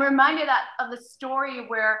 I'm reminded of the story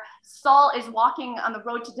where Saul is walking on the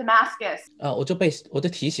road to Damascus. 我就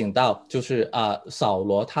提醒到，就是扫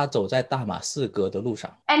罗他走在大马士革的路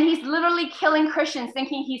上， And he's literally killing Christians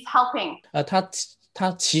thinking he's helping.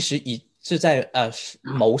 他其实是在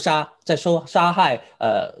谋杀，在杀害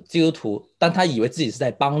基督徒，但他以为自己是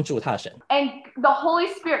在帮助他的神。 And the Holy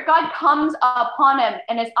Spirit, God comes upon him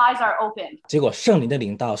and his eyes are open. 结果圣灵的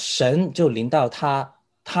临到，神就临到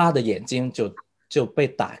他的眼睛就被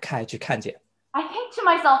打开去看见。 I think to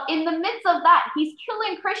myself, in the midst of that, he's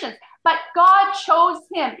killing Christians, but God chose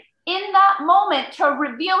him in that moment to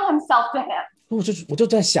reveal himself to him. 我就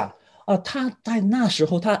在想他在那时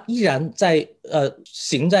候他依然在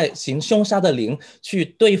行凶杀的灵去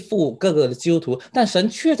对付各个的基督徒，但神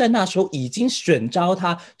却在那时候已经选召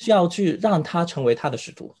他，需要去让他成为他的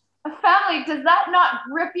使徒。 Family, does that not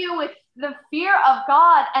grip you with the fear of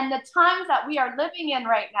God and the times that we are living in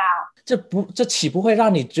right now? 这岂不会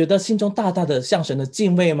让你觉得心中大大的向神的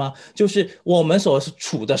敬畏吗？就是我们所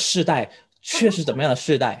处的世代却是怎么样的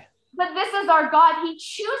世代？ But this is our God. He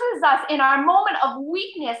chooses us in our moment of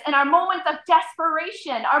weakness, in our moments of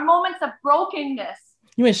desperation, our moments of brokenness.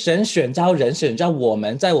 因为神选召人，选召我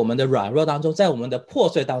们，在我们的软弱当中，在我们的破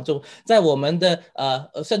碎当中，在我们的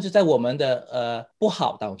甚至在我们的不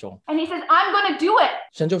好当中。 And he says, I'm going to do it.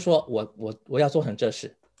 神就说我要做成这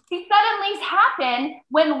事。 These suddenlies happen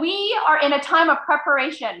when we are in a time of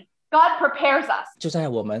preparation. God prepares us. 就在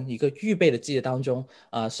我们一个预备的季节当中，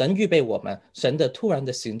神预备我们，神的突然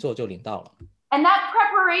的行作就临到了。 And that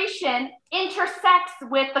preparation intersects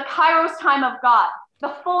with the Kairos time of God, the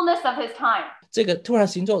fullness of his time. 这个突然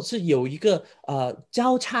行作是有一个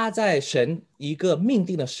交叉在神一个命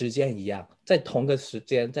定的时间一样，在同个时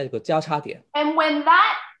间，在这个交叉点。 And when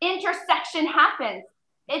that intersection happens,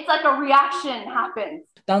 it's like a reaction happens.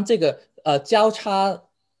 当这个交叉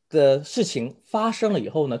的事情发生了以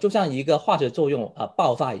后呢，就像一个化学作用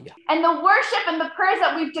爆发一样。 And the worship and the prayers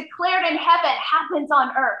that we've declared in heaven happens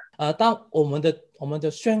on earth. 当我们的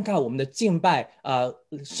宣告，我们的敬拜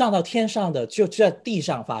上到天上的，就在地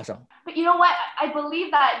上发生。 But you know what? I believe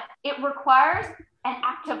that it requires an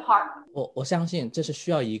active heart. 我相信这是需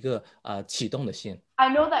要一个启动的心。 I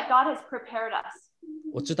know that God has prepared us.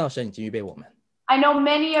 我知道神已经预备我们。 I know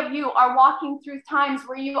many of you are walking through times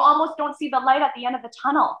where you almost don't see the light at the end of the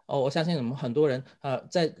tunnel. 我相信我们很多人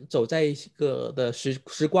走在一个的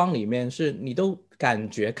时光里面，是你都感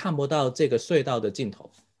觉看不到这个隧道的尽头。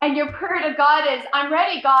 And your prayer to God is, I'm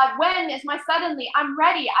ready, God. When is my suddenly? I'm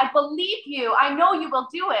ready. I believe you. I know you will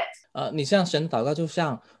do it. 你向神祷告，就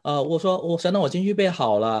像我说神呢，我已经预备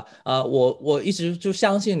好了，我一直就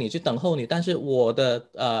相信你，去等候你，但是我的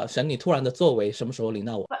神，你突然的作为什么时候临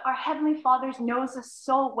到我？ But our Heavenly Father knows us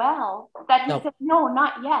so well that He says, no,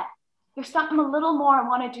 not yet. There's something a little more I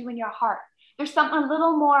want to do in your heart. There's something a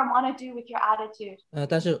little more I want to do with your attitude.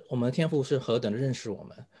 但是我们的天父是何等的认识我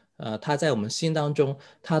们。他在我们心当中，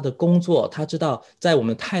他的工作，他知道在我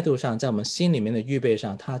们态度上，在我们心里面的预备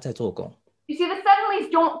上，他在做工。 You see, the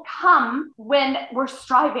suddenlies don't come when we're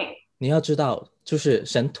striving. 你要知道，就是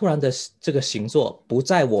神突然的这个行作，不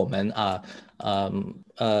在我们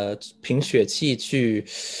凭血气去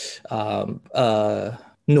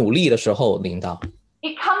努力的时候临到。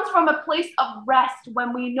 It comes from a place of rest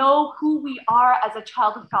when we know who we are as a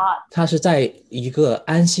child of God. 它是在一个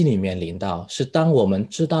安息里面临到，是当我们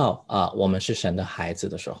知道我们是神的孩子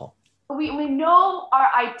的时候。 We know our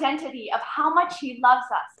identity of how much He loves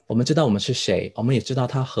us. 我们知道我们是谁，我们也知道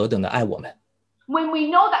他何等的爱我们。 When we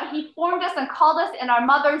know that He formed us and called us in our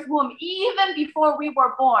mother's womb even before we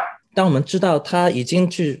were born. 当我们知道他已经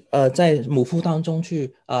去在母腹当中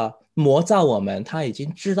去磨造我们，他已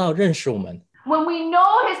经知道认识我们。When we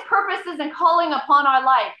know his purposes and calling upon our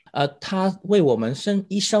life. 他为我们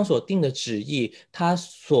一生所定的旨意，他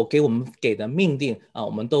所给我们给的命定我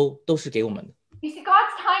们都是给我们的。You see,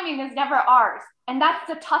 God's timing is never ours, and that's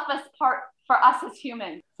the toughest part for us as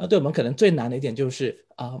humans. 对我们可能最难的一点就是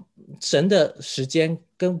神的时间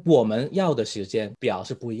跟我们要的时间表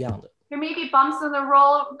是不一样的。There may be bumps in the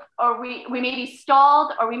road, or we may be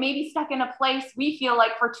stalled, or we may be stuck in a place we feel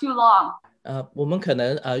like for too long. 我们可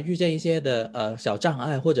能遇见一些的小障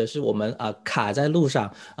碍，或者是我们卡在路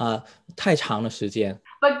上太长的时间。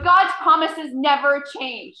But God's promises never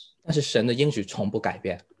change. 但是神的应许从不改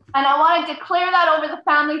变。And I want to declare that over the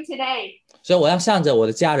family today. 所以我要向着我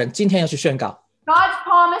的家人今天要去宣告。God's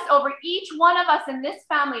promise over each one of us in this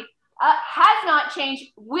family has not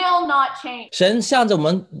changed, will not change. 神向着我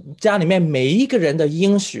们家里面每一个人的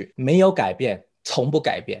应许没有改变，从不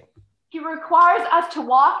改变。He requires us to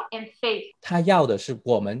walk in faith. 他要的是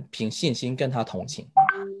我们凭信心跟他同行。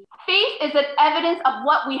Faith is an evidence of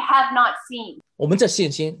what we have not seen. 我们这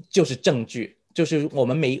信心就是证据，就是我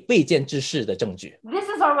们未见之事的证据。This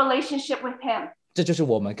is our relationship with him. 这就是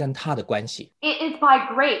我们跟他的关系。It is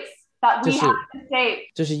by grace that we have been saved.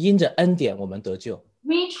 这是因着恩典我们得救。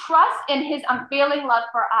We trust in his unfailing love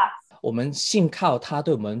for us. 我们信靠他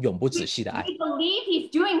对我们永不止息的爱。We believe he's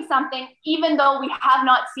doing something even though we have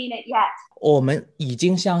not seen it yet. 我们已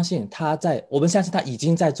经相信我们相信他已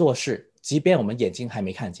经在做事，即便我们眼睛还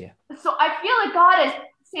没看见。So I feel like God is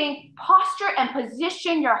saying, posture and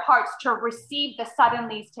position your hearts to receive the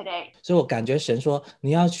suddenlies today. 所以我感觉神说，你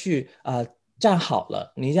要去站好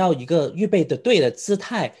了，你要一个预备的对的姿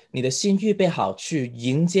态，你的心预备好去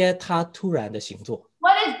迎接他突然的行作。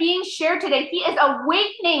What is being shared today? He is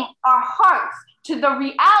awakening our hearts to the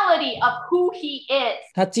reality of who he is.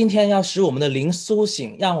 他今天要使我们的灵苏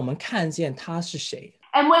醒，让我们看见他是谁。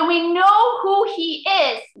And when we know who he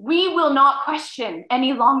is, we will not question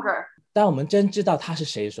any longer. 当我们真知道他是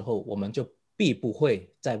谁的时候，我们就必不会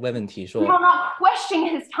再问问题说 We will not question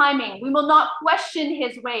his timing. We will not question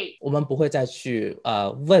his ways. 我们不会再去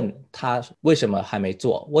问他为什么还没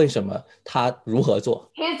做，为什么他如何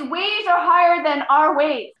做。 His ways are higher than our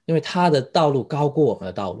ways. 因为他的道路高过我们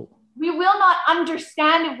的道路。We will not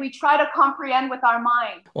understand if we try to comprehend with our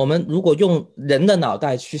mind. 我们如果用人的脑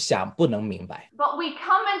袋去想，不能明白。 But we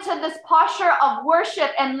come into this posture of worship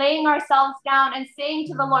and laying ourselves down and saying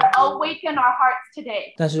to the Lord, awaken our hearts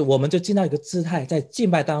today. 但是我们就进到一个姿态，在敬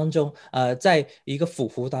拜当中，在一个俯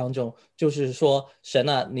伏当中，就是说，神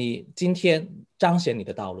啊，你今天彰显你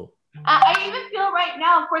的道路。I even feel right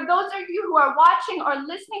now, for those of you who are watching or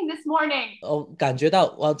listening this morning, 感觉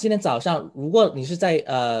到今天早上，如果你是在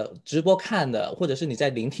直播看的，或者是你在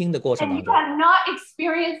聆听的过程 and 当 you 中， have not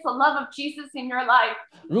experienced the love of Jesus in your life,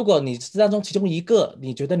 如果你是当中其中一个，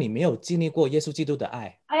你觉得你没有经历过耶稣基督的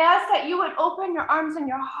爱， I ask that you would open your arms and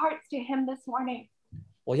your hearts to him this morning.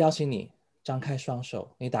 我邀请你张开双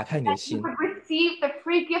手，你打开你的 That you 心， would receive the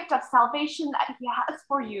free gift of salvation that he has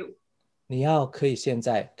for you. 你要可以现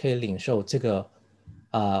在可以领受这个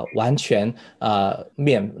完全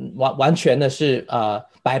的是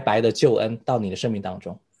白白的救恩到你的生命当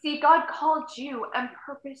中。 See, God called you and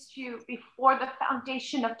purposed you before the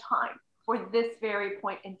foundation of time for this very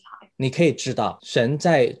point in time. 你可以知道，神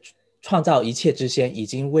在创造一切之前已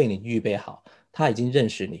经为你预备好，他已经认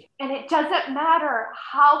识你。 And it doesn't matter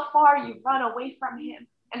how far you run away from him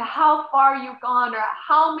and how far you've gone or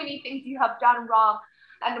how many things you have done wrong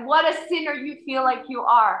and what a sinner you feel like you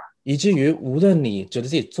are. 以至于无论你觉得自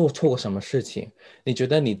己做错过什么事情，你觉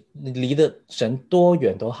得你离的神多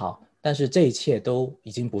远都好，但是这一切都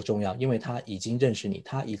已经不重要，因为他已经认识你，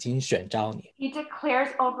他已经选召你。 He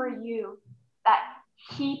declares over you that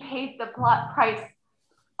he paid the blood price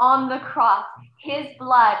on the cross. His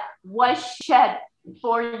blood was shed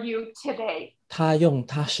for you today. 他用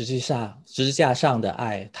他十字架上的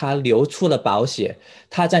爱，他流出了宝血，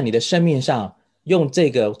他在你的生命上用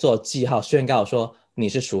这个做记号，宣告说你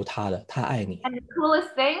是属他的，他爱你。 And the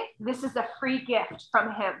coolest thing, this is a free gift from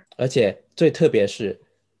him. 而且最特别是，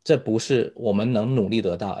这不是我们能努力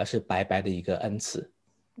得到，而是白白的一个恩赐。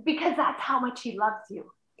 Because that's how much he loves you.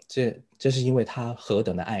 这是因为他何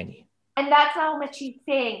等的爱你。 And that's how much he's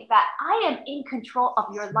saying that I am in control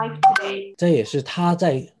of your life today. 这也是他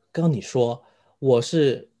在跟你说，我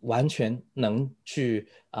是完全能去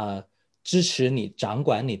支持你、掌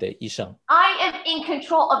管你的一生。 I am in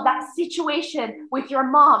control of that situation with your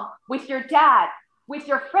mom, with your dad, with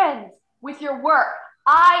your friends, with your work.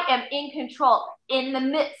 I am in control in the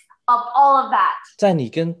midst of all of that. 在你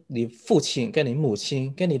跟你父亲、跟你母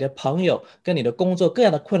亲、跟你的朋友、跟你的工作各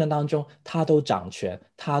样的困难当中，他都掌权，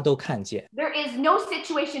他都看见。There is no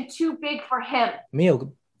situation too big for him. 没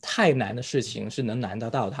有太难的事情是能难得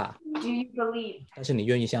到他。 Do you believe? 但是你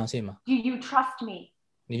愿意相信吗？ Do you trust me?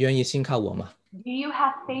 你愿意信靠我吗？ Do you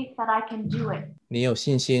have faith that I can do it? 你有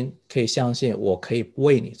信心可以相信我可以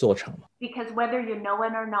为你做成吗？ Because whether you know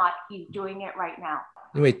it or not, he's doing it right now.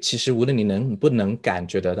 因为其实无论你能不能感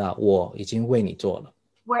觉得到，我已经为你做了。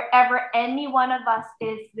 Wherever any one of us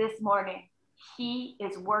is this morning, he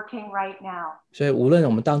is working right now. 所以无论我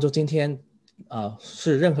们当中今天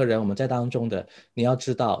是任何人我们在当中的，你要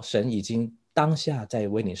知道神已经当下在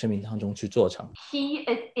为你生命当中去做成。 He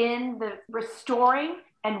is in the restoring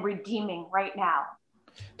and redeeming right now.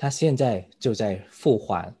 他现在就在复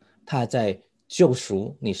还，他在救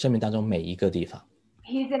赎你生命当中每一个地方。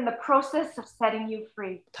 He's in the process of setting you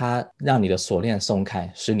free. 他让你的锁链松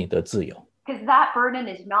开，使你得自由。 Because that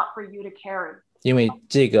burden is not for you to carry. 因为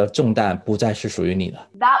这个重担不再是属于你了，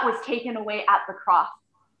 That was taken away at the cross.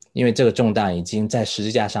 因为这个重担已经在十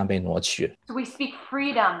字架上被挪去了。 So we speak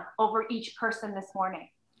freedom over each person this morning.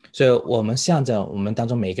 所以我们向着我们当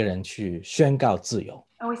中每个人去宣告自由。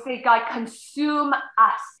 And we say, God, consume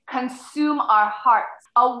us, consume our hearts,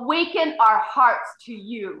 awaken our hearts to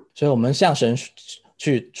you. 所以我们向神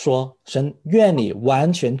去说，神愿你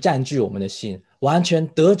完全占据我们的心，完全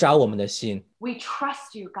得着我们的心。 We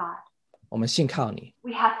trust you, God. 我们信靠你，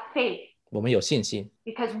 We have faith 我们有信心。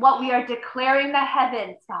 because what we are declaring in the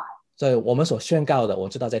heavens, God, 所以我们所宣告的，我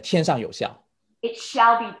知道在天上有效， it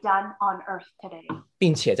shall be done on earth today.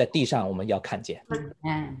 并且在地上我们要看见。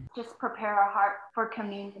 Just prepare our heart for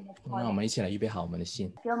communion this 让我 morning. 们一起来预备好我们的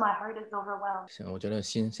心。 I feel my heart is overwhelmed. 我觉得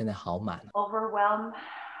心现在好满， Overwhelmed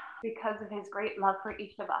because of his great love for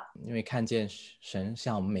each of us. 因为看见神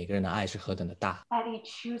向我们每个人的爱是何等的大。 That he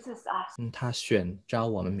chooses us 他选召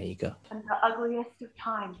我们每一个， in the ugliest of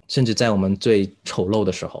times, 甚至在我们最丑陋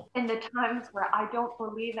的时候， in the times where I don't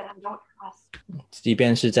believe and I don't trust. 即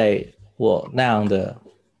便是在我那样的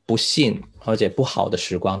不幸而且不好的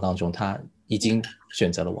时光当中，他已经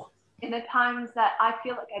选择了我。 In the times that I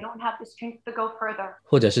feel like I don't have the strength to go further.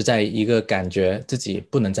 或者是在一个感觉自己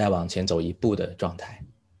不能再往前走一步的状态，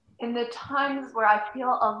 In the times where I feel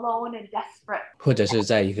alone and desperate. 或者是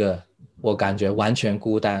在一个我感觉完全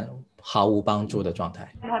孤单、毫无帮助的状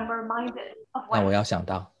态， And I'm reminded of 那 what 我要想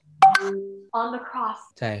到， on the cross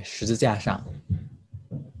在十字架上，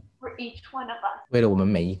 for each one of us. 为了我们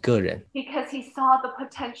每一个人， Because he saw the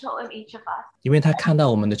potential in each of us. 因为他看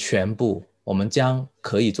到我们的全部，我们将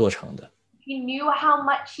可以做成的。 He knew how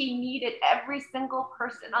much he needed every single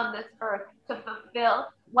person on this earth to fulfill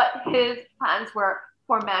what his plans were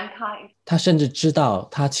for mankind. 他甚至知道，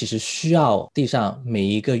他其实需要地上每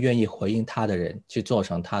一个愿意回应他的人去做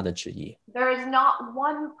成他的旨意。 There is not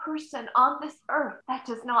one person on this earth that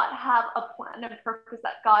does not have a plan and purpose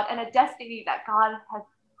that God and a destiny that God has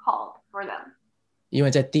called for them. 因为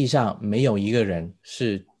在地上没有一个人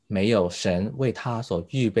是没有神为他所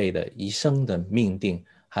预备的一生的命定，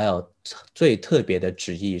还有最特别的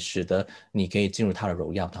旨意，使得你可以进入他的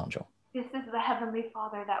荣耀当中。 This is the Heavenly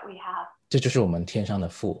Father that we have. 这就是我们天上的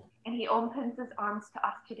父， And he opens his arms to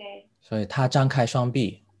us today. 所以他张开双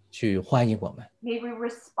臂去欢迎我们， May we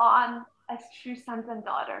respond as true sons and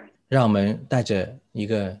daughters. 让我们带着一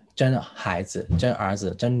个真孩子、真儿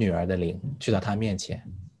子、真女儿的灵去到他面前，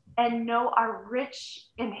 And know our rich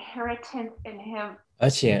inheritance in him. 而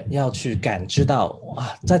且要去感知到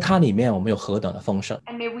哇，在他里面我们有何等的丰盛，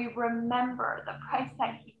 And may we remember the price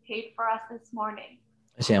that he paid for us this morning.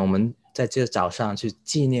 而且我们在这早上去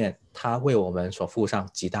纪念他为我们所付上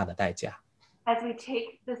极大的代价。 As we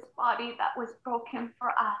take this body that was broken for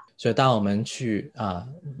us. 所以当我们去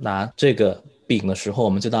拿这个饼的时候，我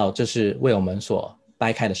们知道这是为我们所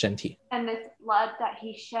掰开的身体， And this blood that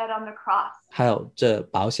he shed on the cross. 还有这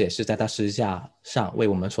宝血是在他十字架上为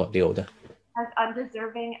我们所流的。 As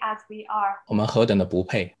undeserving as we are. 我们何等的不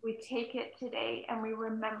配， We take it today and we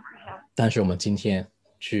remember him. 但是我们今天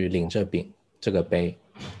去领这饼这个杯，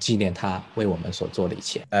纪念他为我们所做的一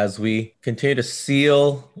切。 As we continue to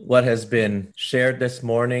seal what has been shared this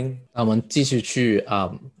morning, 那我们继续去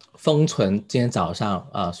封存今天早上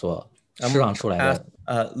所释放出来 ask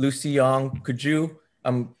的。Lucy Young, could you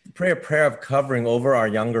pray a prayer of covering over our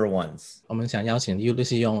younger ones? 我们想邀请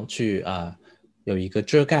Lucy用去有一个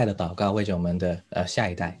遮盖的祷告，为着我们的下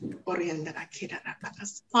一代。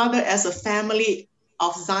 Father, as a family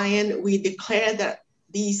of Zion, we declare that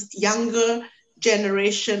these younger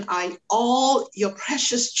generation are all your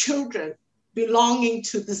precious children belonging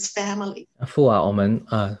to this family. 父啊，我们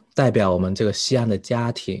代表我们这个西安的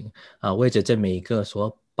家庭为着这每一个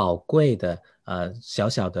所宝贵的小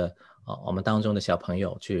小的我们当中的小朋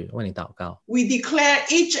友去为你祷告。 We declare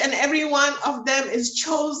each and every one of them is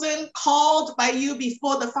chosen, called by you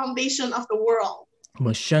before the foundation of the world. 我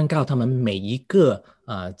们宣告他们每一个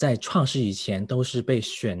在创世以前都是被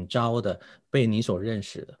选召的，被你所认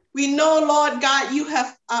识的。 We know, Lord God, you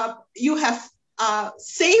have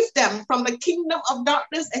saved them from the kingdom of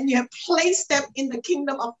darkness and you have placed them in the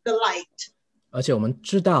kingdom of the light. 而且我们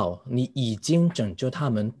知道你已经拯救他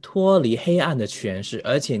们脱离黑暗的权势，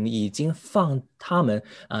而且你已经放他们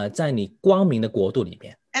在你光明的国度里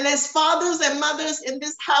面。 And as fathers and mothers in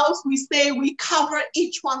this house, we say we cover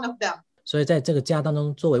each one of them. 所以在这个家当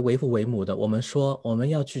中，作为为父为母的，我们说我们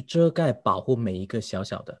要去遮盖保护每一个小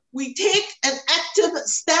小的。 We take an active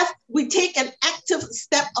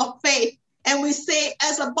step of faith, and we say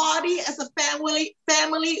as a body, as a family,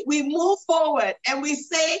 we move forward and we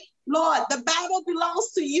say, Lord, the battle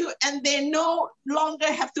belongs to you, and they no longer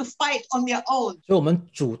have to fight on their own. 所以我们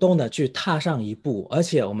主动的去踏上一步，而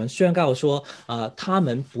且我们宣告说他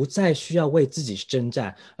们不再需要为自己征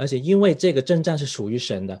战，而且因为这个征战是属于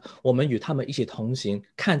神的，我们与他们一起同行，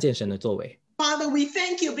看见神的作为。 Father, we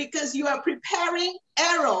thank you because you are preparing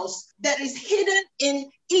arrows that is hidden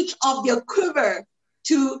in each of your quiver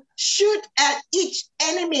to shoot at each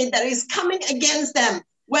enemy that is coming against them,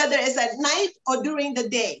 whether it's at night or during the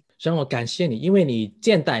day. 神，我感谢你，因为你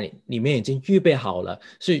箭袋里面已经预备好了，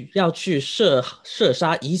是要去射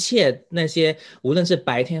杀一切那些无论是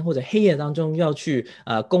白天或者黑夜当中要去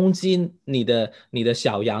攻击你的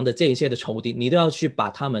小羊的这一些的仇敌，你都要去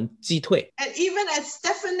把他们击退。 And even as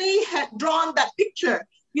Stephanie had drawn that picture,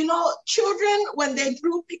 you know, children, when they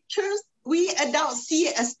drew pictures, we adults see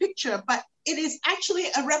it as picture, but it is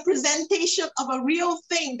actually a representation of a real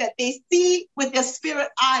thing that they see with their spirit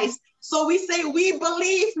eyes. So we say, we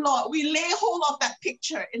believe, Lord, we lay hold of that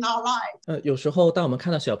picture in our lives. 有时候当我们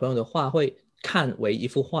看到小朋友的画会看为一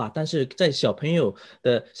幅画，但是在小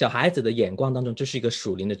孩子的眼光当中，这是一个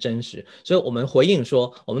属灵的真实。所以我们回应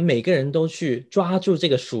说，我们每个人都去抓住这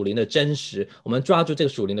个属灵的真实，我们抓住这个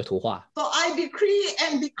属灵的图画。 So I decree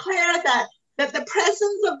and declare that the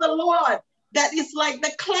presence of the Lord, that is like the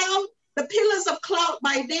cloud, the pillars of cloud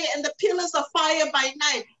by day and the pillars of fire by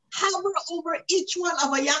night, hover over each one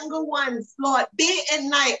of our younger ones, Lord, day and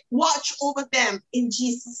night, watch over them in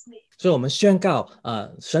Jesus' name. 所以我们宣告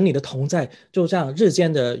神你的同在就像日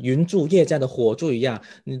间的云柱夜间的火柱一样，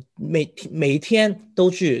你每天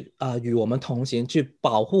都去与我们同行，去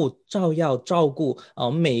保护照耀照顾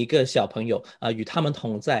我们每一个小朋友与他们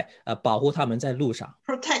同在保护他们在路上。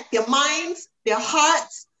 Protect their minds, their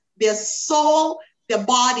hearts, their soul, their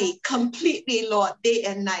body completely, Lord, day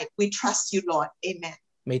and night. We trust you, Lord. Amen.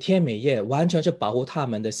 每天每夜完全是保护他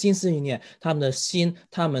们的心思意念，他们的心，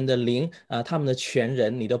他们的灵他们的全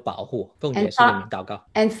人你都保护。奉耶稣的名祷告。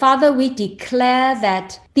 And Father, we declare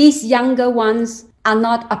that these younger ones are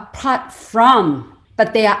not apart from,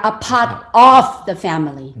 but they are a part of the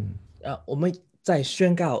family. 我们在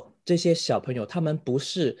宣告这些小朋友，他们不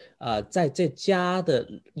是在这家的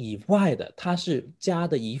以外的，他是家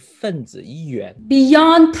的一份子一员。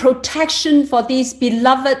 Beyond protection for these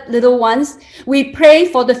beloved little ones, we pray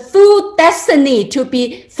for the full destiny to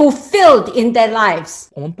be fulfilled in their lives.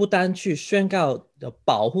 我们不单去宣告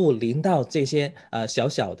保护临到这些小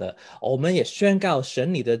小的，我们也宣告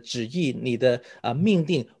神你的旨意，你的命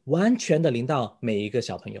定完全的临到每一个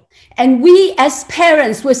小朋友。 And we as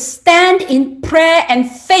parents will stand in prayer and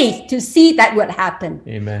faith to see that would happen.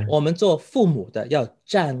 Amen. 我们做父母的要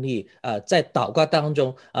站立在祷告当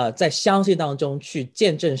中在相信当中去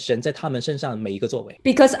见证神在他们身上每一个作为。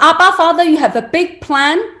 Because Abba Father, you have a big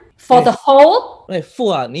plan for the whole. 因为父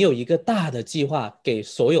啊，你有一个大的计划给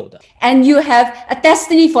所有的， And you have a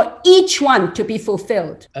destiny for each one to be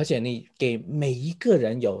fulfilled. 而且你给每一个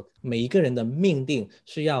人的命定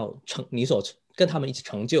是要你所跟他们一起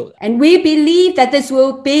成就的。 And we believe that this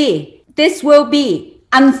will be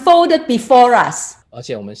unfolded before us. 而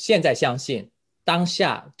且我们现在相信，当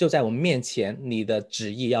下就在我们面前，你的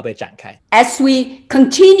旨意要被展开。 As we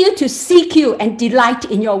continue to seek you and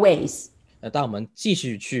delight in your ways. 当我们继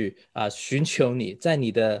续去寻求你，在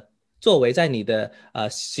你的作为，在你的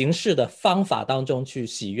行事的方法当中去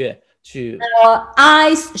喜悦，去 Our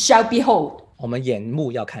eyes shall behold. 我们眼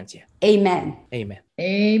目要看见。 Amen. Amen.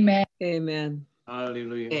 Amen. Amen.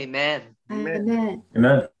 Hallelujah. Amen. Amen.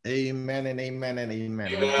 Amen. Amen and amen and amen.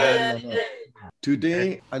 Amen.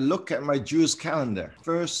 Today, I look at my Jewish calendar,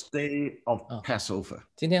 first day of Passover.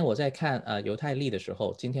 今天我在看犹太历的时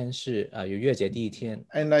候，今天是逾越节第一天。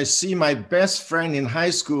 And I see my best friend in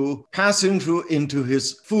high school passing through into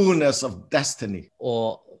his fullness of destiny.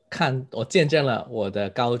 我我见证了我的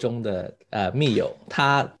高中的密友，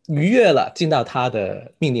他逾越了进到他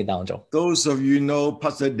的命令当中。 Those of you know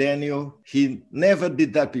Pastor Daniel, he never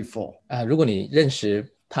did that before. 如果你认识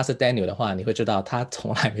Pastor Daniel 的话，你会知道他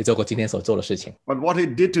从来没做过今天所做的事情。 But what he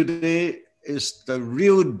did today is the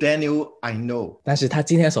real Daniel I know. 但是他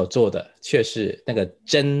今天所做的却是那个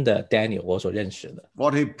真的 Daniel 我所认识的。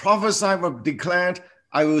 What he prophesied or declared,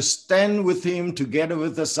 I will stand with him together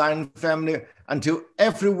with the Zion family until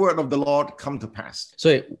every word of the Lord come to pass.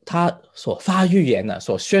 所以他所发预言的、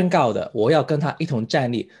所宣告的，我要跟他一同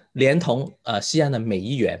站立，连同西安的每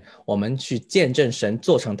一员，我们去见证神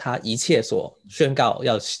做成他一切所宣告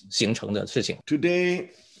要形成的事情。 Today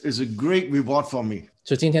is a great reward for me.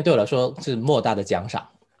 所以今天对我来说是莫大的奖赏。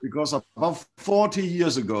 Because about 40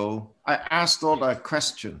 years ago, I asked God a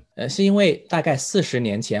question. 是因为大概40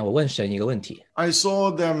年前，我问神一个问题。 I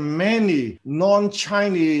saw there are many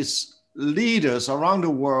non-Chinese leaders around the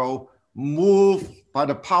world moved by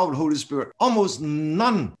the power of the Holy Spirit. Almost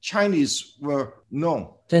none Chinese were known.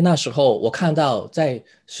 在那时候，我看到在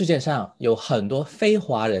世界上有很多非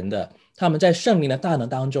华人的，他们在圣灵的大能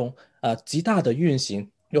当中，极大的运行。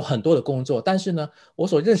有很多的工作，但是呢，我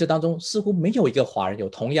所认识当中似乎没有一个华人有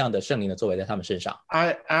同样的圣灵的作为在他们身上。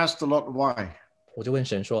 I asked the Lord why. 我就问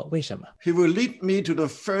神说，为什么？ He will lead me to the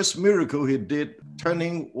first miracle he did,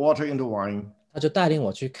 turning water into wine. 他就带领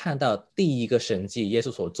我去看到第一个神迹，耶稣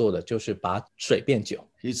所做的就是把水变酒。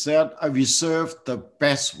 He said, I reserved the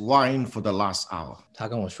best wine for the last hour. 他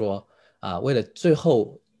跟我说，为了最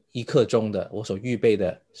后一刻钟的，我所预备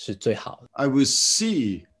的是最好的。 I will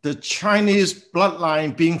see the Chinese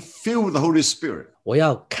bloodline being filled with the Holy Spirit. 我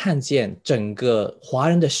要看见整个华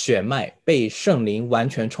人的血脉被圣灵完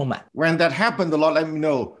全充满。 When that happened, the Lord let me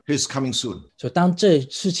know He's coming soon. 所以当这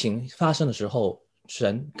事情发生的时候，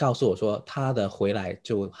神告诉我说，他的回来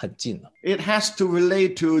就很近了。 It has to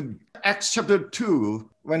relate to Acts chapter 2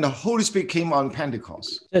 when the Holy Spirit came on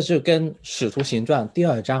Pentecost. 这是跟使徒行传第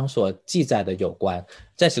2章所记载的有关。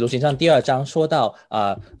在使徒行传第2章说到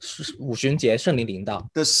五旬节圣灵临到，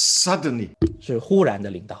 The suddenly. 是忽然的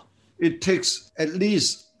临到。 It takes at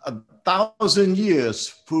least 1,000 years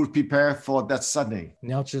to prepare for that suddenly.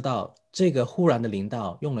 你要知道，这个忽然的临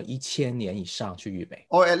到用了1000年以上去预备，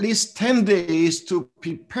 Or at least 10 days to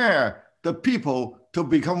prepare the people to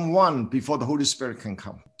become one before the Holy Spirit can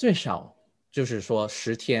come. 最少就是说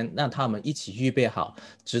10天，让他们一起预备好，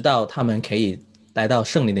直到他们可以来到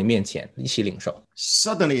圣灵的面前一起领受。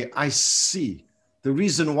 Suddenly, I see the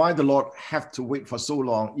reason why the Lord have to wait for so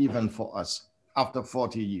long, even for us, after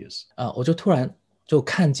 40 years. 我就突然就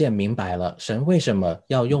看见明白了，神为什么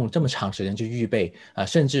要用这么长时间去预备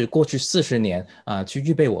甚至过去40年去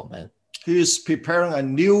预备我们。 He is preparing a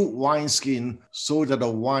new wineskin so that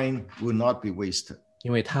the wine will not be wasted.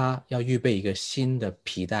 因为他要预备一个新的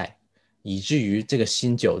皮带，以至于这个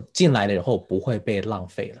新酒进来了以后不会被浪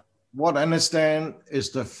费了。 What I understand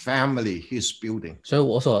is the family he's building. 所以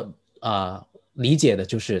我所理解的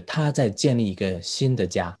就是他在建立一个新的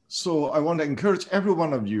家。 So I want to encourage every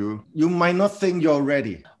one of you. You might not think you're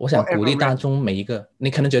ready, 我想 or 鼓励 ever 当 ready, 中每一个，你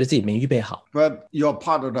可能觉得自己没预备好， but you're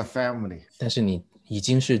part of the family. 但是你已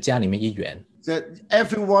经是家里面一员。 That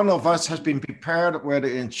every one of us has been prepared, whether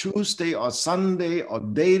in Tuesday or Sunday or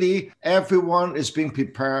daily, everyone is being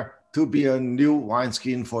prepared to be a new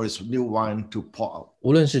wineskin for his new wine to pour out.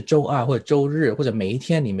 无论是周二或者周日或者每一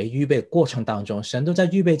天你没预备过程当中，神都在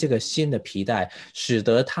预备这个新的皮带，使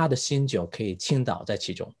得他的新酒可以倾倒在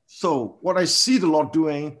其中。 So what I see the Lord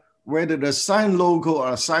doing, whether the Sign Local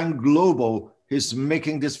or Sign Global, He's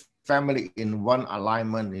making this family in one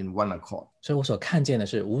alignment, in one accord. 所以我所看见的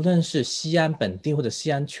是，无论是西安本地或者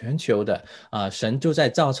西安全球的神就在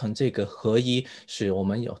造成这个合一，使我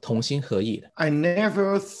们有同心合意的。 I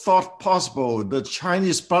never thought possible the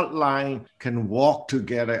Chinese bloodline can walk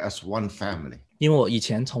together as one family. 因为我以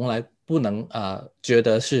前从来不能觉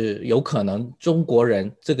得是有可能中国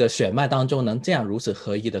人这个血脉当中能这样如此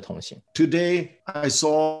合一的同行。 Today, I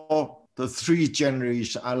saw the 3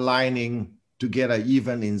 generations aligning together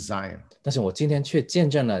even in Zion. 但是我今天却见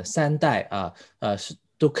证了3代是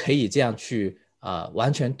都可以这样去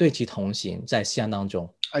完全对齐同行，在西安当中。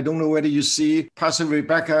 I don't know whether you see Pastor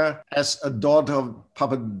Rebecca as a daughter of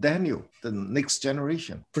Papa Daniel, the next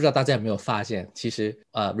generation. 不知道大家有没有发现，其实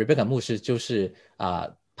Rebecca 牧师就是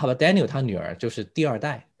Papa Daniel 他女儿就是第2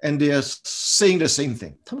代， And they are saying the same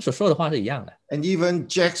thing. 他们所说的话是一样的。 And even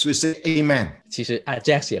Jax will say amen. 其实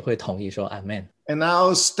Jax 也会同意说 Amen。 And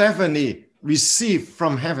now Stephanie receive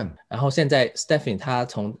from heaven. 然后现在 Stephanie 她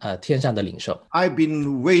从天上的领受。 I've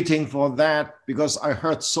been waiting for that because I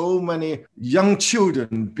heard so many young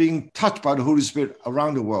children being touched by the Holy Spirit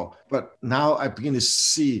around the world. But now I begin to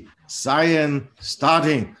see Zion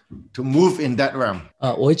starting to move in that realm.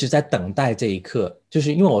 我一直在等待这一刻，就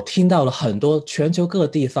是因为我听到了很多全球各个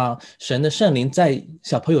地方神的圣灵在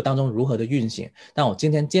小朋友当中如何的运行，但我今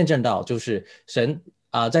天见证到就是神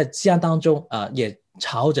在西安当中也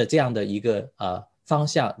朝着这样的一个方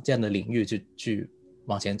向，这样的领域去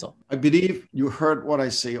往前走。 I believe you heard what I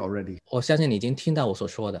say already. 我相信你已经听到我所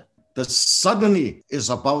说的。 The suddenly is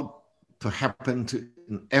about to happen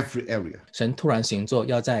in every area. 神突然行作，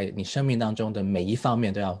要在你生命当中的每一方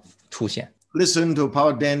面都要出现。 Listen to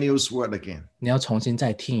Papa Daniel's word again. 你要重新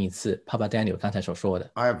再听一次 Papa Daniel 刚才所说的。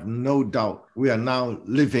 I have no doubt we are now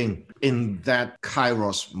living in that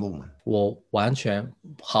Kairos moment. 我完全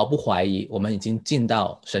毫不怀疑，我们已经进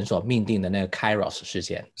到神所命定的那个 Kairos 时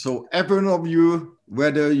间。 So every one of you,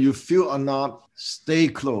 whether you feel or not,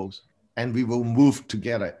 stay close and we will move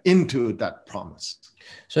together into that promise.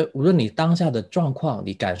 所以无论你当下的状况，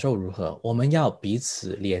你感受如何，我们要彼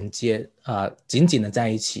此连接紧紧的在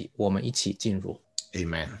一起，我们一起进入。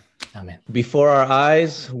 Amen. Amen. Before our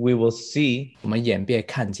eyes, we will see 我们眼别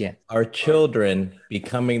看见 our children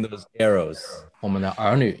becoming those arrows. 我们的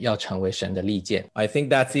儿女要成为神的利剑。 I think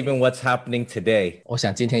that's even what's happening today. 我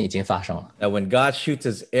想今天已经发生了。 That when God shoots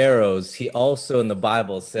his arrows, he also in the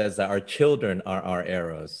Bible says that our children are our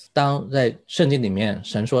arrows. 当在圣经里面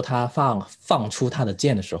神说他放出他的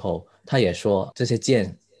剑的时候，他也说这些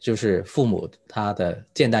剑就是父母他的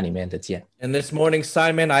剑袋里面的剑。 And this morning,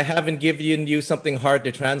 Simon, I haven't given you something hard to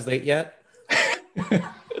translate yet.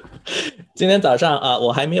 今天早上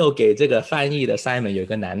我还没有给这个翻译的 Simon 有一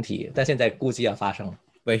个难题，但现在估计要发生了。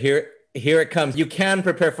 But here it comes. You can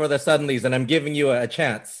prepare for the suddenlies, and I'm giving you a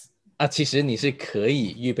chance. 其实你是可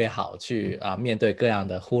以预备好去面对各样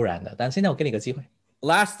的忽然的，但现在我给你个机会。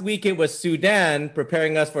 Last week it was Sudan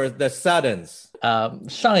preparing us for the suddens.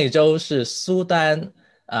 上一周是苏丹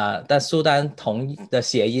但苏丹同的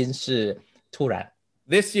谐音是突然。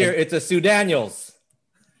 This year it's a Sudaniels.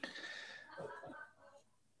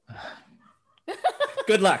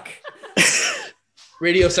 Good luck.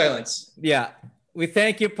 Radio silence. Yeah. We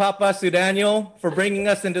thank you, Papa Sudaniel, for bringing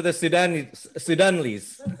us into the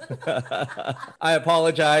Sudanlies. I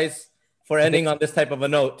apologize for ending on this type of a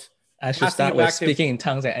note. I should start with speaking in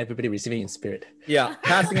tongues and everybody receiving in spirit. Yeah,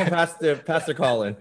 passing it past Pastor Colin.